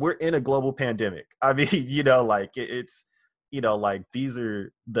 but we're in a global pandemic. I mean, like it's like these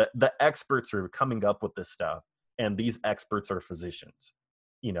are the experts are coming up with this stuff, and these experts are physicians,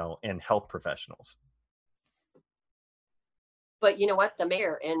 and health professionals. But you know what? The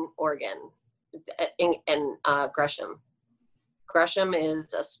mayor in Oregon, in Gresham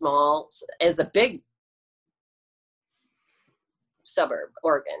is a big suburb,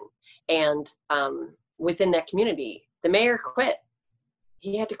 Oregon. And within that community, the mayor quit.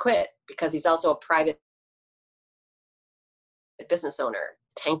 He had to quit because he's also a private business owner,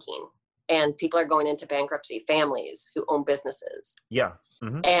 tanking. And people are going into bankruptcy, families who own businesses. Yeah.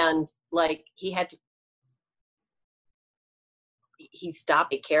 Mm-hmm. And like he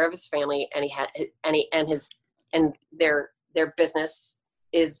stopped to take care of his family, and their business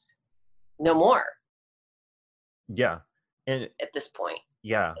is no more. Yeah. And at this point.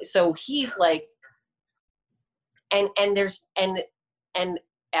 Yeah. So he's like, and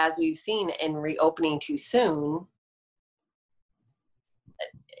as we've seen in reopening too soon,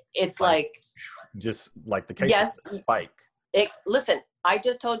 it's like just like the case spike. Listen, I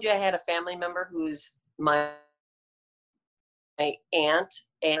just told you I had a family member who's my aunt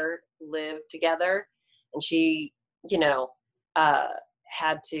and lived together, and she,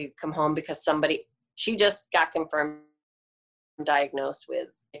 had to come home because she just got confirmed diagnosed with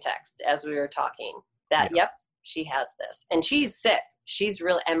a text as we were talking that, yep, she has this and she's sick.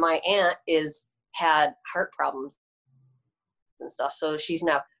 And my aunt had heart problems and stuff. So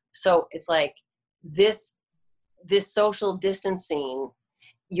so it's like this social distancing,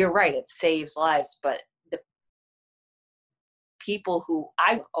 you're right, it saves lives, but the people who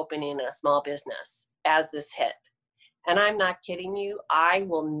I'm opening a small business as this hit, and I'm not kidding you, I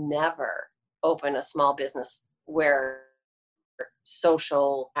will never open a small business where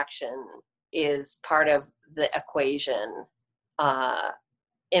social action is part of the equation,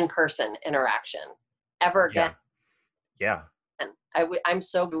 in-person interaction ever again. Yeah. I'm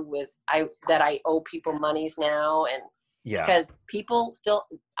so good with that I owe people monies now, and because people still,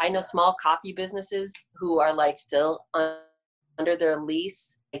 I know small coffee businesses who are like still under their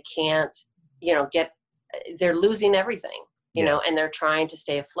lease. They can't, they're losing everything. you Yeah. know, and they're trying to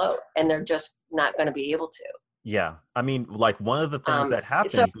stay afloat, and they're just not going to be able to. Yeah. I mean, like one of the things that So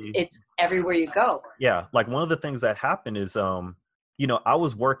happened, it's everywhere you go. yeah, like one of the things that happened is, I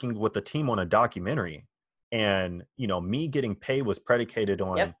was working with a team on a documentary, and me getting paid was predicated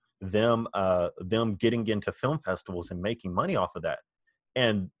on Yep. them getting into film festivals and making money off of that.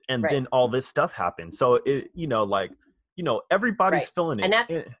 And Right. then all this stuff happened. So everybody's Right. feeling And it.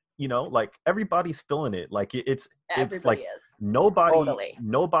 that's Like everybody's feeling it. Like it's everybody like is. nobody Totally.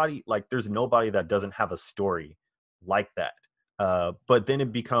 nobody like there's nobody that doesn't have a story like that. But then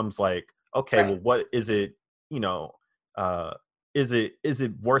it becomes like, okay, Right. well, what is it, you know, is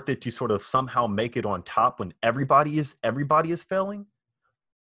it worth it to sort of somehow make it on top when everybody is failing?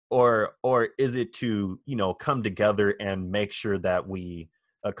 Or is it to, come together and make sure that we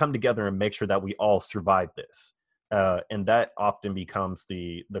come together and make sure that we all survive this? And that often becomes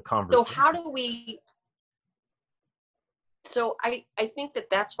the So how conversation. do we so I think that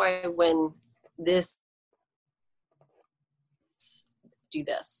that's why when this do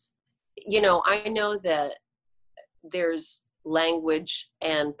this, you know, I know that there's language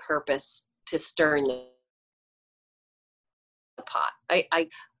and purpose to stirring the pot. I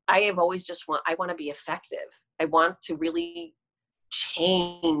have always I want to be effective. I want to really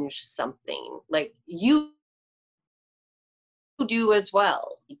change something. Like you do as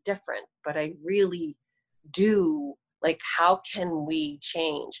well. Different, but I really do. Like, how can we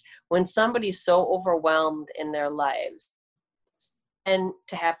change when somebody's so overwhelmed in their lives? And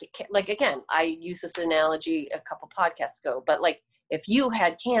to have to, like, again, I used this analogy a couple podcasts ago, but like, if you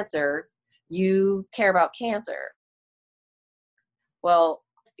had cancer, you care about cancer. Well,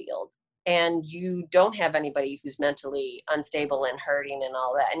 field, and you don't have anybody who's mentally unstable and hurting and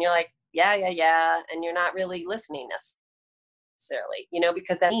all that. And you're like, yeah, yeah, yeah. And you're not really listening necessarily, you know,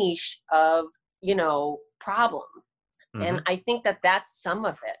 because that niche of, you know, problem. And Hmm. I think that that's some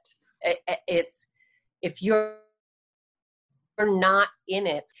of it's if you're not in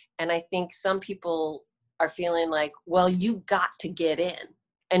it. And I think some people are feeling like, well, you got to get in,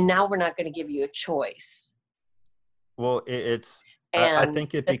 and now we're not going to give you a choice. Well, I And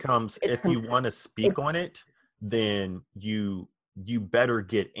think it becomes, it's if you want to speak it's on it, then you better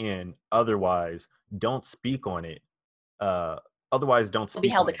get in. Otherwise, don't speak on it. Uh, Otherwise, don't be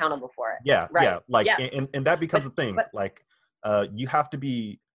speak held on it. accountable for it. Yeah, Right. yeah. Like, Yes. and that becomes But a thing. but Like, you have to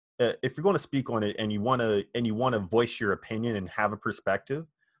be, if you're going to speak on it and you want to voice your opinion and have a perspective,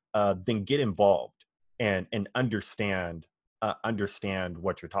 then get involved and understand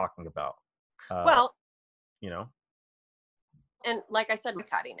what you're talking about. Uh, well, you know, and like I said,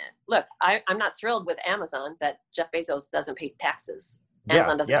 boycotting it. Look, I'm not thrilled with Amazon that Jeff Bezos doesn't pay taxes. yeah,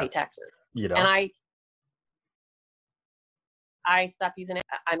 Amazon doesn't yeah. pay taxes. You And know, I stopped using it.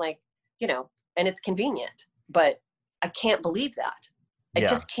 I'm like, you know, and it's convenient, but I can't believe that. I yeah.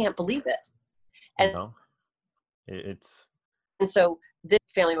 just can't believe it. You And know, it's so this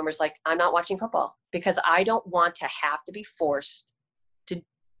family member's like, I'm not watching football because I don't want to have to be forced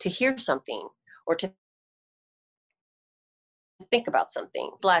to hear something or to think about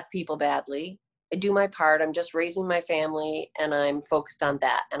something. Black people badly. I do my part. I'm just raising my family and I'm focused on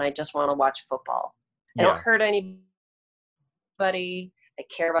that. And I just want to watch football. I don't yeah. hurt anybody. I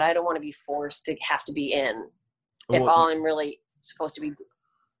care about, I don't want to be forced to have to be in if Well, all I'm really supposed to be.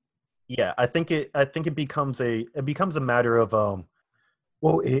 yeah. I think it becomes a matter of,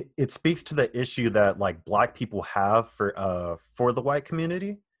 well, it speaks to the issue that like black people have for the white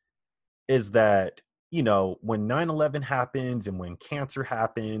community, is that, when 9/11 happens and when cancer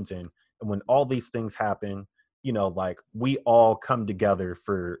happens and when all these things happen, like we all come together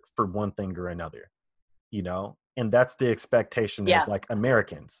for one thing or another, and that's the expectation as Yeah. like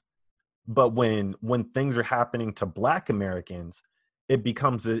Americans. But when things are happening to black Americans, it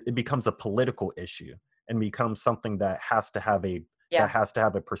becomes a political issue and becomes something that Yeah. has to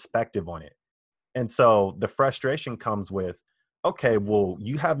have a perspective on it. And so the frustration comes with, okay, well,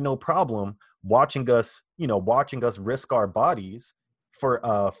 you have no problem watching us risk our bodies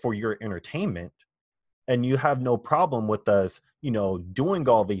for your entertainment, and you have no problem with us, doing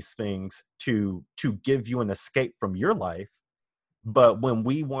all these things to give you an escape from your life. But when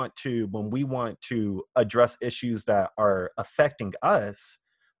we want to address issues that are affecting us,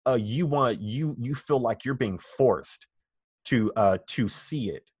 you feel like you're being forced to see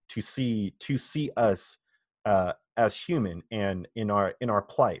it, to see us as human and in our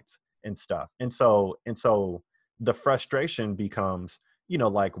plights and stuff. And so the frustration becomes,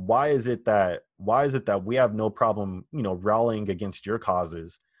 like, why is it that we have no problem, rallying against your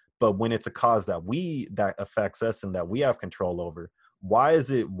causes, but when it's a cause that affects us and that we have control over, why is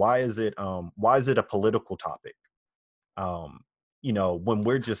it a political topic? You know, when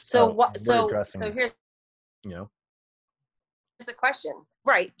we're just So what? we're So addressing, here's you know. a question,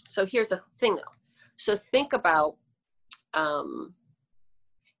 right? So here's the thing, though. So think about um,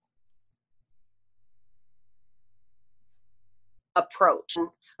 approach.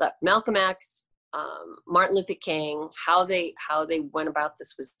 Look, Malcolm X, Martin Luther King, how they went about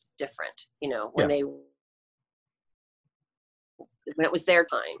this was different. You know, when Yeah. they when it was their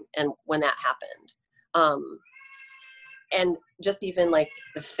time and when that happened. And just even like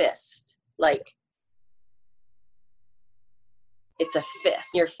the fist, like it's a fist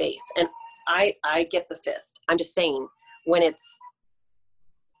in your face. And I get the fist. I'm just saying when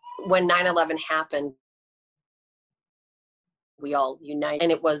 9/11 happened, we all united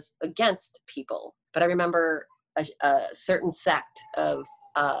and it was against people. But I remember a certain sect of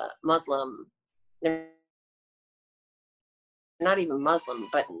Muslim, they're not even Muslim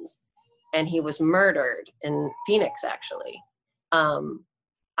buttons, and he was murdered in Phoenix, actually.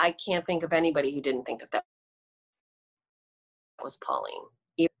 I can't think of anybody who didn't think that was Pauline.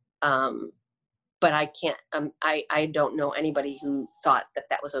 But I can't, I don't know anybody who thought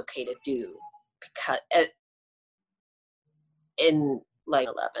that was okay to do because in like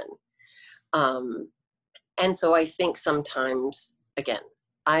 11. And so I think sometimes, again,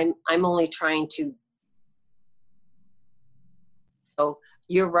 I'm only trying to, oh,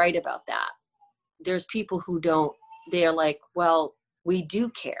 you're right about that. There's people who don't, they're like, well, we do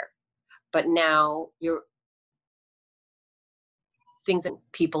care, but now things that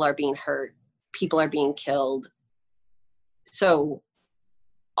people are being hurt, people are being killed. So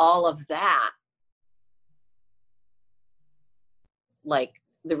all of that, like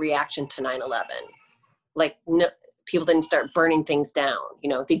the reaction to 9/11, like no, people didn't start burning things down. You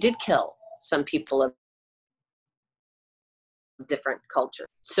know, they did kill some people of different culture.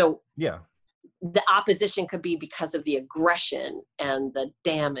 So Yeah. the opposition could be because of the aggression and the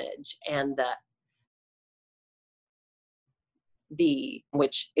damage and the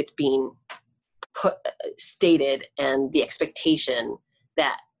which it's being stated, and the expectation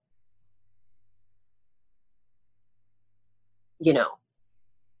that, you know.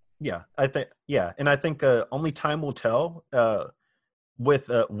 Yeah, I think, yeah, and I think only time will tell with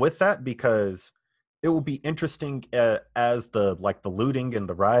that, because it will be interesting as the like the looting and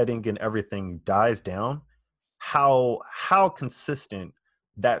the rioting and everything dies down, how consistent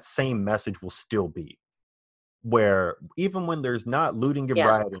that same message will still be. Where even when there's not looting and Yeah.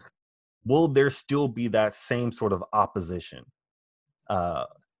 rioting, will there still be that same sort of opposition? Uh,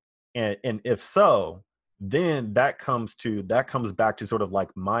 and if so, then that comes back to sort of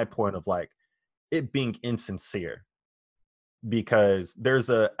like my point of like it being insincere, because there's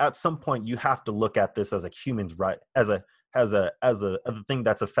at some point you have to look at this as a human's right, as a thing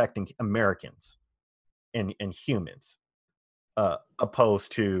that's affecting Americans and humans,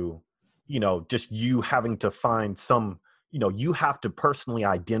 opposed to, you know, just you having to find some, you know, you have to personally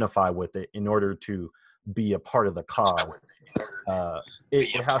identify with it in order to be a part of the cause.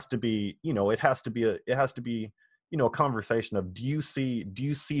 It has to be, you know, it has to be, you know, a conversation of, do you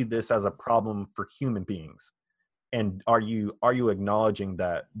see this as a problem for human beings, and are you acknowledging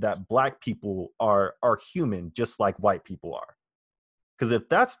that black people are human just like white people are? Because if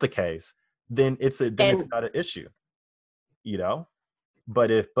that's the case, then it's And not an issue, you know. But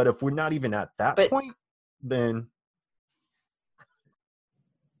if we're not even at that but point, then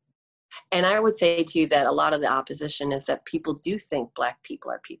and I would say to you that a lot of the opposition is that people do think black people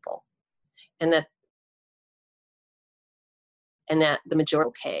are people, and that the majority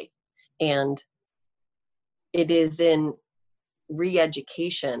okay. And it is in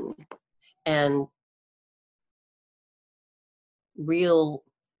re-education and real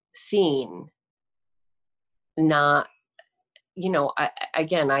seeing, not, you know,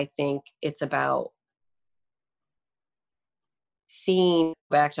 I think it's about seeing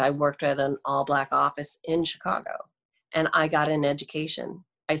back to, I worked at an all black office in Chicago, and I got an education.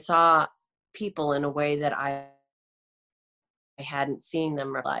 I saw people in a way that I hadn't seen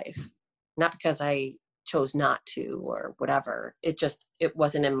them in life, not because I chose not to or whatever. It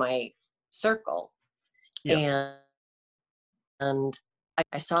wasn't in my circle. yeah, And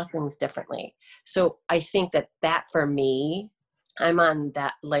I saw things differently. So I think that for me, I'm on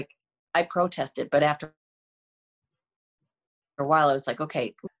that, like, I protested, but after a while I was like,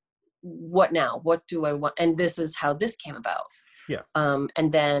 okay, what now? What do I want? And this is how this came about. yeah, And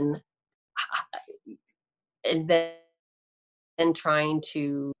then trying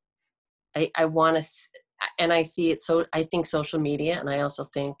to, I want to, and I see it. So I think social media, and I also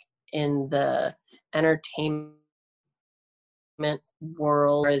think in the entertainment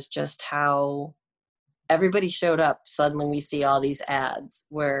world, is just how everybody showed up. Suddenly we see all these ads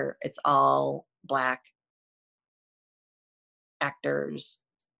where it's all Black actors,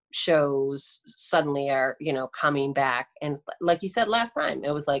 shows suddenly are, coming back. And like you said last time,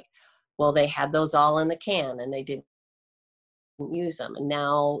 it was like, well, they had those all in the can and they didn't use them. And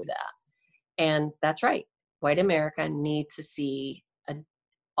now that, and that's right. White America needs to see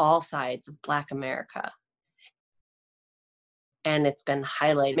all sides of Black America. And it's been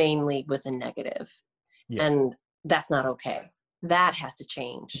highlighted mainly with a negative. Yeah. And that's not okay. That has to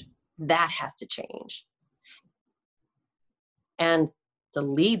change. That has to change. And to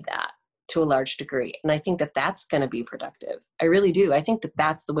lead that to a large degree. And I think that that's going to be productive. I really do. I think that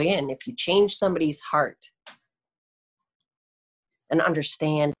that's the way in. If you change somebody's heart and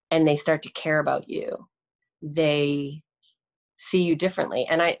understand, and they start to care about you, they see you differently.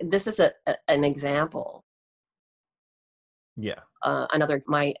 And this is an example. Yeah.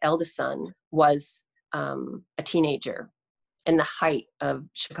 My eldest son was a teenager in the height of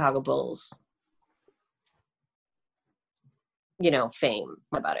Chicago Bulls, fame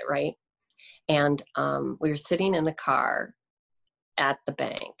about it, right? And we were sitting in the car at the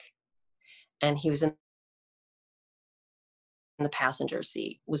bank, and he was in the passenger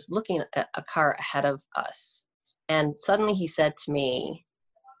seat, was looking at a car ahead of us. And suddenly he said to me,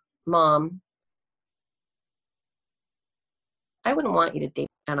 "Mom, I wouldn't want you to date."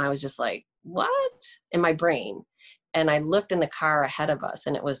 And I was just like, what? In my brain. And I looked in the car ahead of us,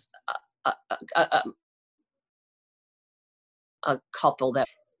 and it was a couple that,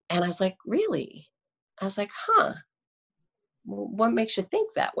 and I was like, really? I was like, huh, what makes you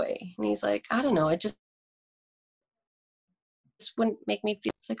think that way? And he's like, I don't know. It just wouldn't make me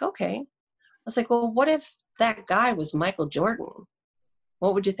feel. It's like, okay. I was like, well, what if that guy was Michael Jordan?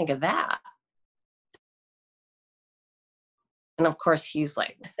 What would you think of that? And of course he's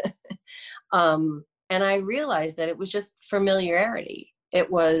like, and I realized that it was just familiarity.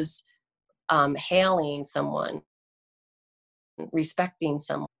 It was hailing someone, respecting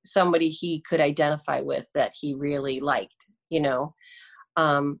somebody he could identify with that he really liked,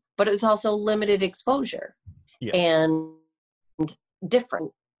 but it was also limited exposure. Yeah. And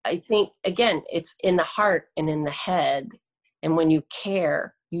different. I think, again, it's in the heart and in the head. And when you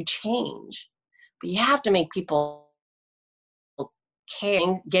care, you change. But you have to make people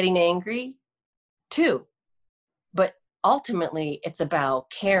care. Getting angry too. But ultimately, it's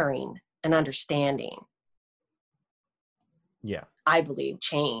about caring and understanding. Yeah. I believe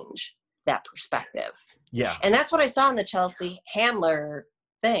change that perspective. Yeah. And that's what I saw in the Chelsea Handler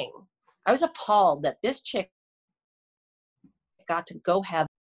thing. I was appalled that this chick got to go have,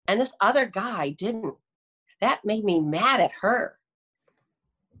 and this other guy didn't. That made me mad at her.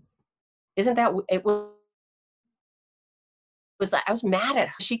 Isn't that, it was I was mad at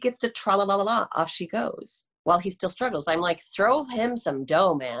her. She gets to tra-la-la-la-la, off she goes while he still struggles. I'm like, throw him some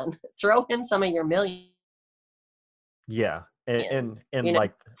dough, man. Throw him some of your millions. Yeah. And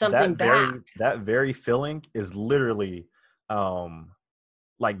like that very feeling is literally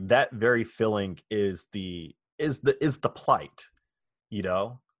like that very feeling is the plight,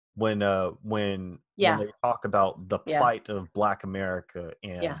 when they talk about the plight of Black America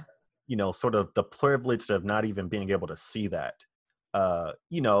and sort of the privilege of not even being able to see that.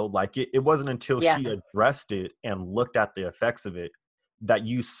 Like it wasn't until she addressed it and looked at the effects of it that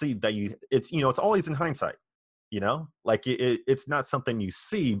you see that it's always in hindsight. Like it's not something you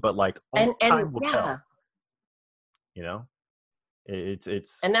see, but like time will tell.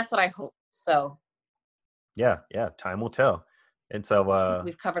 It's and that's what I hope. So yeah, time will tell. And so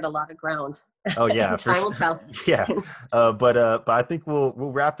we've covered a lot of ground. Oh yeah, time will tell. Yeah, but I think we'll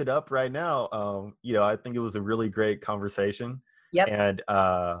wrap it up right now. I think it was a really great conversation. Yep.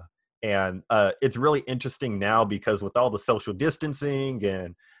 And it's really interesting now because with all the social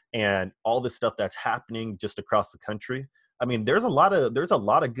distancing and all the stuff that's happening just across the country, I mean, there's a lot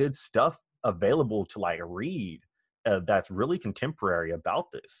of good stuff available to like read that's really contemporary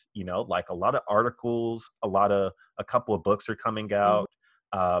about this. Like a lot of articles, a couple of books are coming out,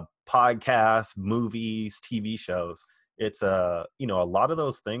 podcasts, movies, TV shows. It's a lot of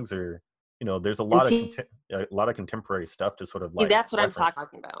those things are, there's a lot of contemporary stuff to sort of like. That's what I'm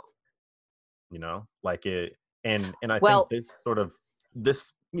talking about. Like it, and I think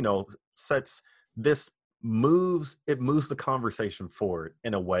this moves the conversation forward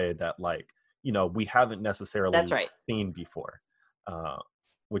in a way that like, we haven't necessarily seen before,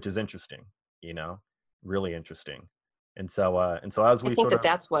 which is interesting, really interesting. And so as we I think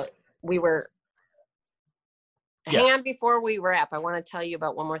that's what we were. Hang on before we wrap. I want to tell you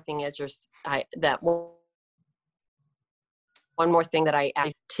about one more thing. one more thing that I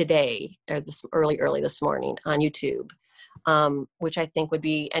added today, or this early this morning on YouTube, which I think would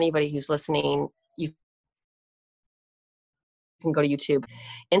be anybody who's listening, you can go to YouTube.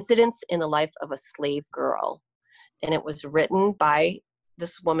 Incidents in the Life of a Slave Girl. And it was written by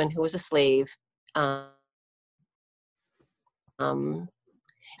this woman who was a slave. And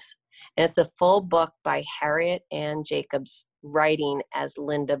it's a full book by Harriet Ann Jacobs, writing as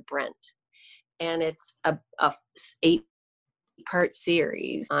Linda Brent. And it's a 8-part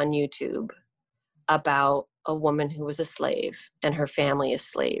series on YouTube about a woman who was a slave and her family as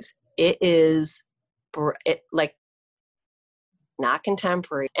slaves. It is like not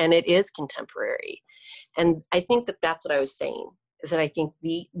contemporary, and it is contemporary. And I think that that's what I was saying, is that I think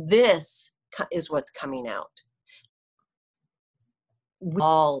this is what's coming out.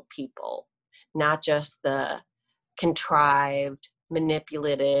 All people, not just the contrived,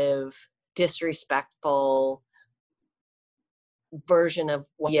 manipulative, disrespectful version of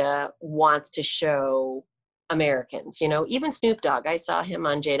what media wants to show Americans. You know, even Snoop Dogg, I saw him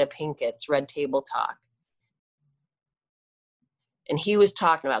on Jada Pinkett's Red Table Talk. And he was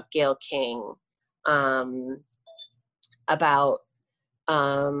talking about Gayle King, about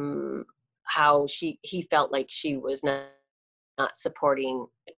how he felt like she was not supporting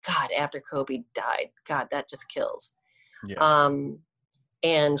God after Kobe died. God, that just kills. Yeah.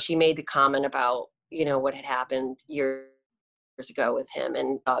 And she made the comment about, you know, what had happened years ago with him,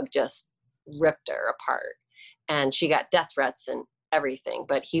 and Doug just ripped her apart. And she got death threats and everything.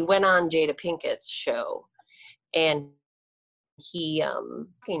 But he went on Jada Pinkett's show, and he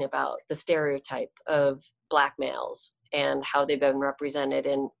talking about the stereotype of Black males and how they've been represented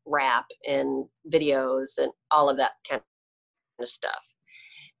in rap and videos and all of that kind of stuff.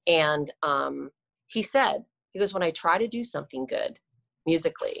 And he goes, when I try to do something good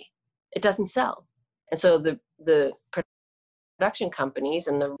musically, it doesn't sell. And so the production companies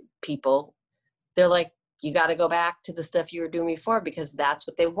and the people, they're like, you got to go back to the stuff you were doing before, because that's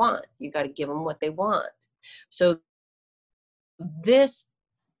what they want. You got to give them what they want. So this,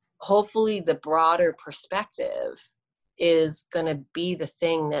 hopefully the broader perspective is going to be the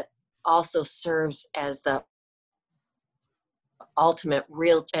thing that also serves as the ultimate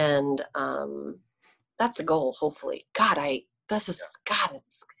real, and that's the goal, hopefully. It's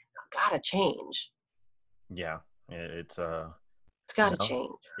gotta change. Yeah, it's gotta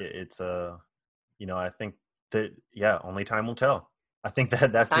change. It's you know, I think that, yeah, only time will tell. I think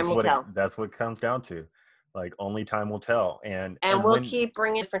that's Time just will what tell. that's what it comes down to. Like, only time will tell. And we'll keep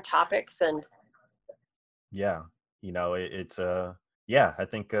bringing different topics. And yeah, you know, it's yeah, I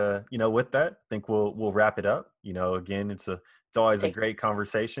think you know, with that, I think we'll wrap it up. You know, again, it's always a great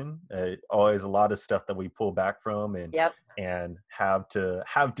conversation. Always a lot of stuff that we pull back from and have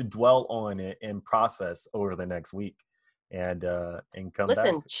to dwell on it and process over the next week, and come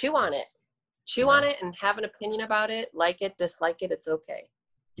listen, back. chew on it and have an opinion about it. Like it, dislike it, it's okay.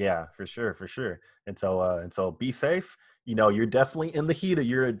 Yeah, for sure. And so be safe. You know, you're definitely in the heat of,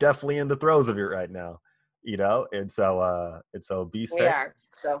 you're definitely in the throes of it right now. You know, and so be safe. We are.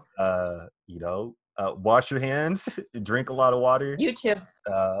 So you know, wash your hands, drink a lot of water. You too.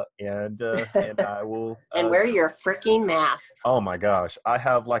 And I will and wear your freaking masks. Oh my gosh. I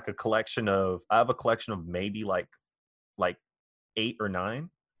have a collection of maybe like 8 or 9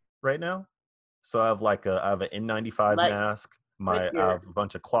 right now. So I have an N95 mask. I have a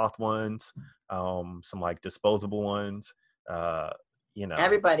bunch of cloth ones, some disposable ones. You know,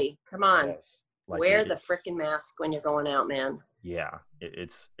 everybody, come on, yes. Wear the freaking mask when you're going out, man. Yeah,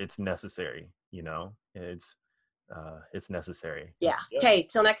 it's necessary. You know, it's necessary. Yeah. Okay.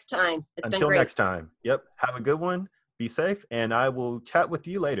 Till next time. It's been great. Until next time. Yep. Have a good one. Be safe, and I will chat with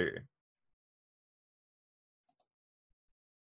you later.